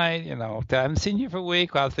your night? I haven't seen you for a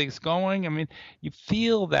week. How are things going? I mean, you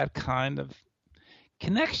feel that kind of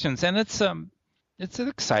connections, and it's an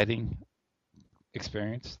exciting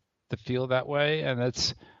experience to feel that way, and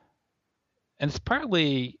it's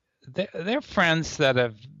partly they're friends that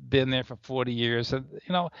have been there for 40 years, and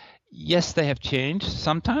yes, they have changed.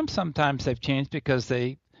 Sometimes they've changed because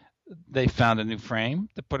they found a new frame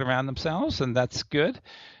to put around themselves, and that's good.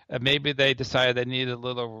 Maybe they decided they needed a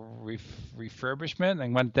little refurbishment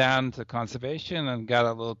and went down to conservation and got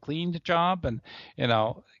a little cleaned job and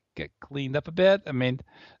get cleaned up a bit. I mean,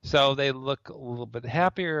 so they look a little bit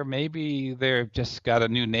happier. Maybe they've just got a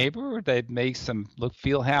new neighbor. They makes them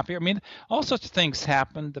feel happier. I mean, all sorts of things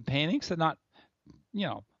happen to paintings. They're not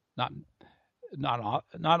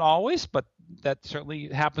always, but that certainly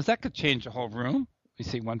happens. That could change the whole room. You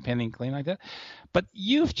see one painting clean like that. But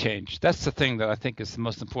you've changed. That's the thing that I think is the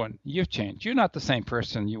most important. You've changed. You're not the same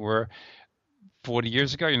person you were 40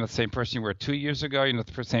 years ago. You're not the same person you were 2 years ago. You're not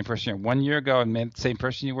the same person you were 1 year ago, and the same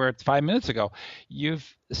person you were 5 minutes ago.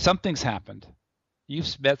 Something's happened.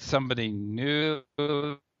 You've met somebody new.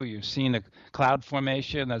 You've seen a cloud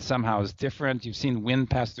formation that somehow is different. You've seen wind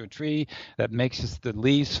pass through a tree that makes the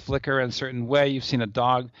leaves flicker in a certain way. You've seen a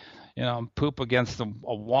dog poop against a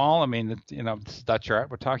wall. I mean, it's Dutch art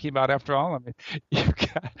we're talking about after all. I mean, you've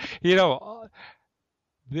got,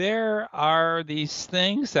 there are these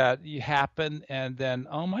things that you happen, and then,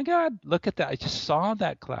 oh my God, look at that. I just saw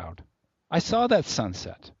that cloud. I saw that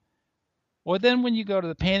sunset. Or then when you go to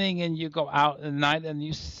the painting and you go out at night and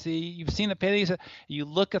you've seen the paintings, you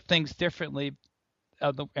look at things differently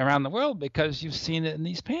around the world because you've seen it in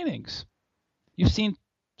these paintings. You've seen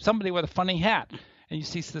somebody with a funny hat, and you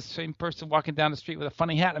see the same person walking down the street with a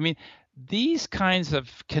funny hat. I mean, these kinds of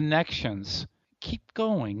connections keep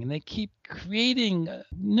going, and they keep creating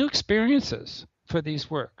new experiences for these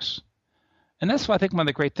works. And that's why I think one of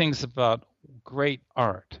the great things about great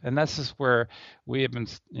art, and this is where we have been,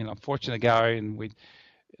 fortunate in the gallery, and we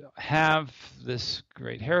have this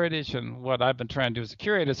great heritage. And what I've been trying to do as a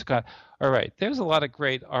curator is kind of, all right, there's a lot of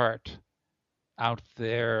great art out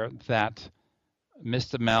there that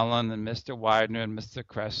Mr. Mellon and Mr. Widener and Mr.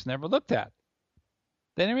 Kress never looked at.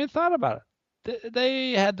 They never even thought about it.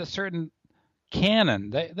 They had a certain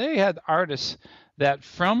canon. They had artists that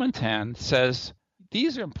Fromentin says,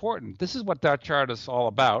 these are important. This is what Dutch art is all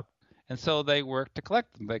about. And so they worked to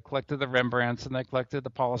collect them. They collected the Rembrandts, and they collected the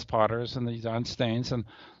Paulus Potters and the Jan Steens.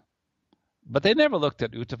 But they never looked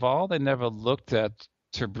at Wtewael. They never looked at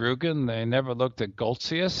Terbruggen. They never looked at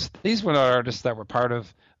Goltzius. These were not artists that were part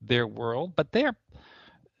of their world. But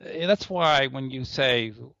that's why when you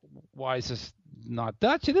say, why is this not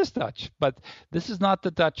Dutch? It is Dutch. But this is not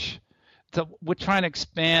the Dutch. So we're trying to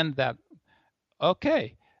expand that.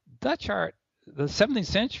 Okay, Dutch art, the 17th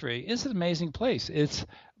century, is an amazing place. It's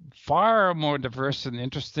far more diverse and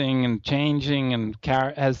interesting and changing, and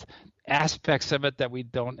has aspects of it that we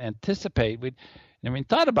don't anticipate. We never even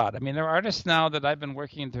thought about. I mean, there are artists now that I've been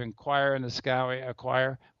working to acquire in this gallery,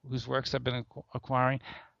 whose works I've been acquiring,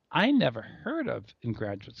 I never heard of in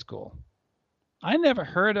graduate school. I never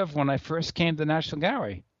heard of when I first came to the National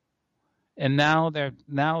Gallery. And now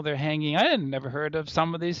they're hanging. I had never heard of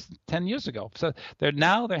some of these 10 years ago. So they're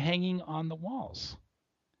hanging on the walls.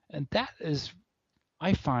 And that is,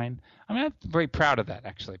 I'm very proud of that,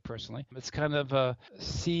 actually, personally. It's kind of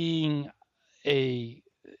seeing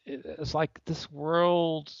it's like this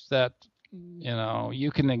world that,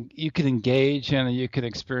 you can engage in and you can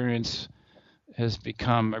experience has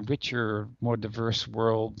become a richer, more diverse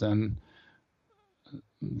world than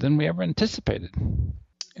we ever anticipated.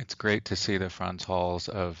 It's great to see the Franz Halls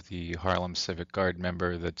of the Harlem Civic Guard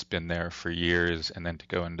member that's been there for years, and then to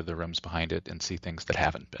go into the rooms behind it and see things that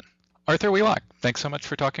haven't been. Arthur Wheelock, thanks so much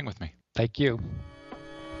for talking with me. Thank you.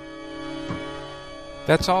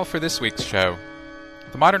 That's all for this week's show.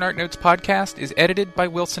 The Modern Art Notes podcast is edited by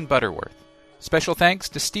Wilson Butterworth. Special thanks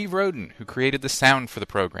to Steve Roden, who created the sound for the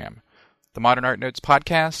program. The Modern Art Notes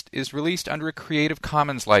podcast is released under a Creative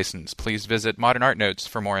Commons license. Please visit Modern Art Notes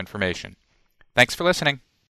for more information. Thanks for listening.